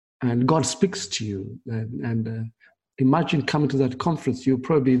 and God speaks to you. And imagine coming to that conference, you'll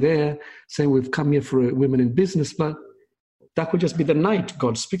probably be there saying, we've come here for women in business, but that could just be the night.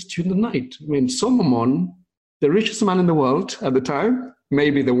 God speaks to you in the night. I mean, Solomon, the richest man in the world at the time,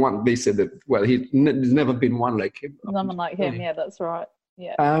 maybe the one, they said that, well, there's never been one like him. Someone like him, yeah, that's right.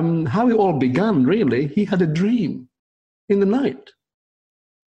 Yeah. How it all began, really, he had a dream in the night.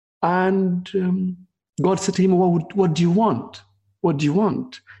 And God said to him, what do you want? What do you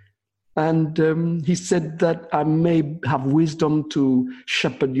want? And he said that I may have wisdom to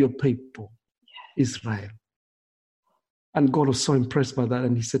shepherd your people, Israel. And God was so impressed by that.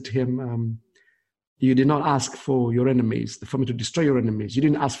 And he said to him, you did not ask for your enemies, for me to destroy your enemies. You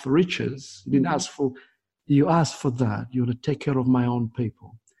didn't ask for riches. You asked for that. You want to take care of my own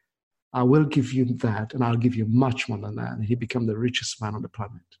people. I will give you that, and I'll give you much more than that. And he became the richest man on the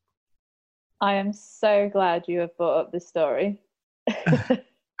planet. I am so glad you have brought up this story. That's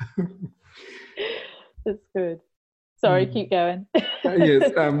good. Sorry, keep going.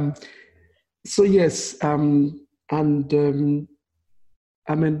 Yes.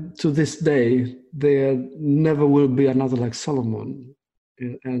 I mean, to this day, there never will be another like Solomon.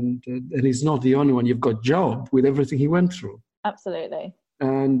 And he's not the only one. You've got Job with everything he went through. Absolutely.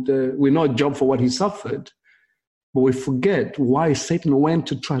 And we know Job for what he suffered, but we forget why Satan went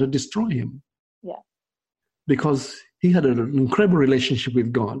to try to destroy him. Yeah. Because he had an incredible relationship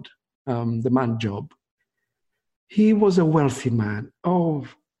with God, the man Job. He was a wealthy man. Oh,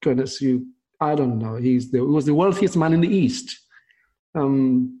 goodness, I don't know. He was the wealthiest man in the East.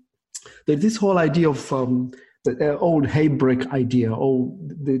 There's this whole idea of the old Hebraic idea.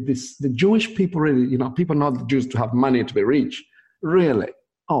 The Jewish people really, people know the Jews to have money to be rich. Really?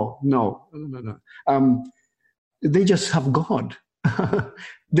 Oh, no. They just have God.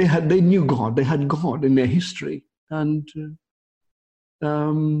 They knew God. They had God in their history. And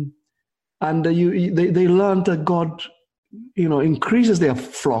And they learned that God, increases their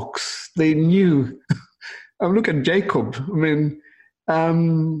flocks. They knew. Look at Jacob. I mean,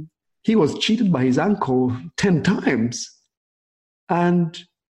 he was cheated by his uncle 10 times. And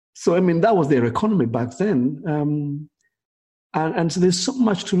so, that was their economy back then. And so there's so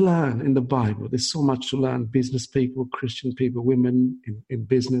much to learn in the Bible. There's so much to learn. Business people, Christian people, women in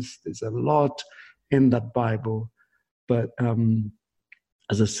business. There's a lot in that Bible. But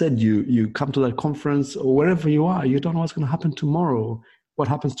as I said, you come to that conference or wherever you are, you don't know what's going to happen tomorrow, what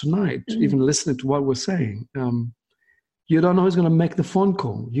happens tonight, even listening to what we're saying. You don't know who's going to make the phone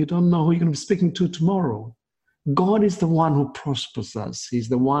call. You don't know who you're going to be speaking to tomorrow. God is the one who prospers us. He's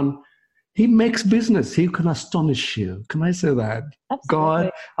the one, he makes business. He can astonish you. Can I say that? Absolutely.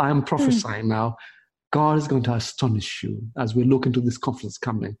 God, I am prophesying now. God is going to astonish you as we look into this conference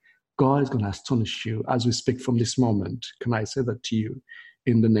coming. God is going to astonish you as we speak from this moment. Can I say that to you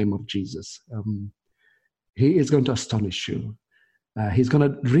in the name of Jesus? He is going to astonish you. He's going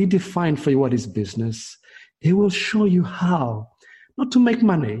to redefine for you what is business. He will show you how, not to make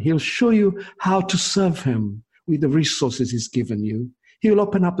money. He'll show you how to serve him with the resources he's given you. He'll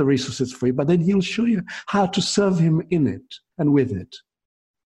open up the resources for you, but then he'll show you how to serve him in it and with it.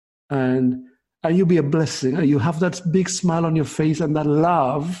 And you'll be a blessing. You have that big smile on your face and that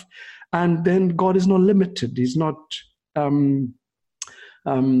love. And then God is not limited. He's not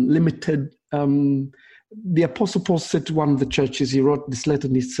limited. The Apostle Paul said to one of the churches, he wrote this letter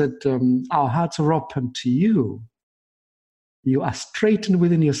and he said, our hearts are open to you. You are straightened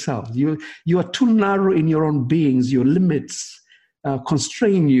within yourself. You are too narrow in your own beings. Your limits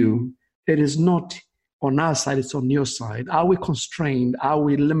constrain you. It is not on our side, it's on your side. Are we constrained? Are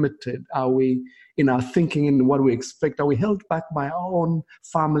we limited? Are we in our thinking and what we expect? Are we held back by our own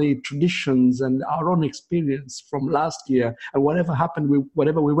family traditions and our own experience from last year and whatever happened,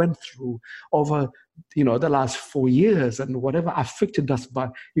 whatever we went through over, the last 4 years and whatever affected us by,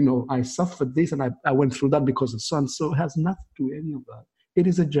 I suffered this and I went through that because of so and so. It has nothing to do with any of that. It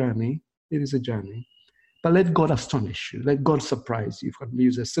is a journey. It is a journey. But let God astonish you. Let God surprise you. If I can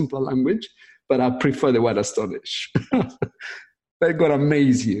use a simpler language, but I prefer the word astonish. Let God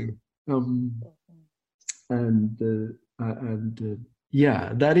amaze you.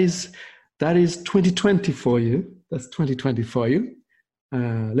 That is 2020 for you. That's 2020 for you.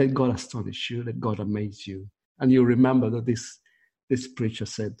 Let God astonish you. Let God amaze you. And you remember that this preacher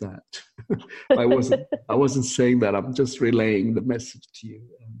said that. I wasn't saying that. I'm just relaying the message to you.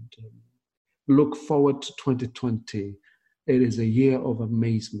 And look forward to 2020. It is a year of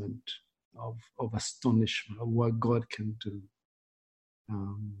amazement, of astonishment, of what God can do.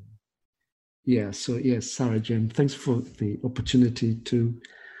 Sarah Jane, thanks for the opportunity to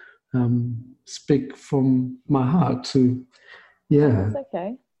speak from my heart to, That's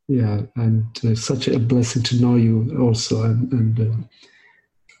okay. Yeah, and such a blessing to know you also, and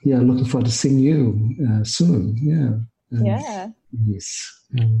looking forward to seeing you soon. Yes.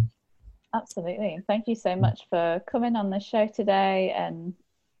 Absolutely. Thank you so much for coming on the show today and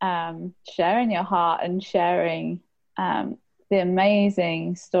sharing your heart and sharing the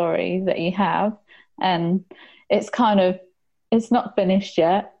amazing story that you have. And it's not finished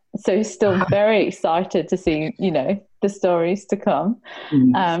yet, so still very excited to see the stories to come.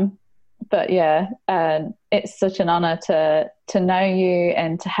 But it's such an honor to know you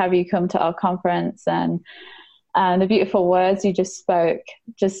and to have you come to our conference, and the beautiful words you just spoke.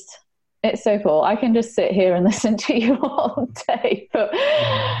 It's so cool. I can just sit here and listen to you all day, but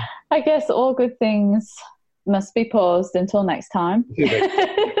I guess all good things must be paused until next time.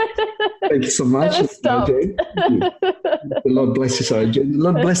 Thank you so much. The Lord bless you, Sarah. The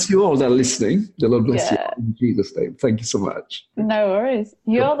Lord bless you all that are listening. The Lord bless you in Jesus' name. Thank you so much. No worries.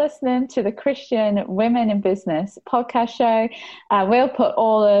 You're listening to the Christian Women in Business podcast show. We'll put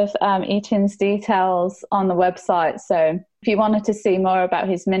all of Eaton's details on the website. So if you wanted to see more about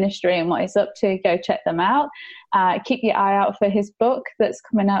his ministry and what he's up to, go check them out. Keep your eye out for his book that's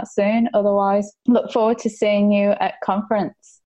coming out soon. Otherwise, look forward to seeing you at conference.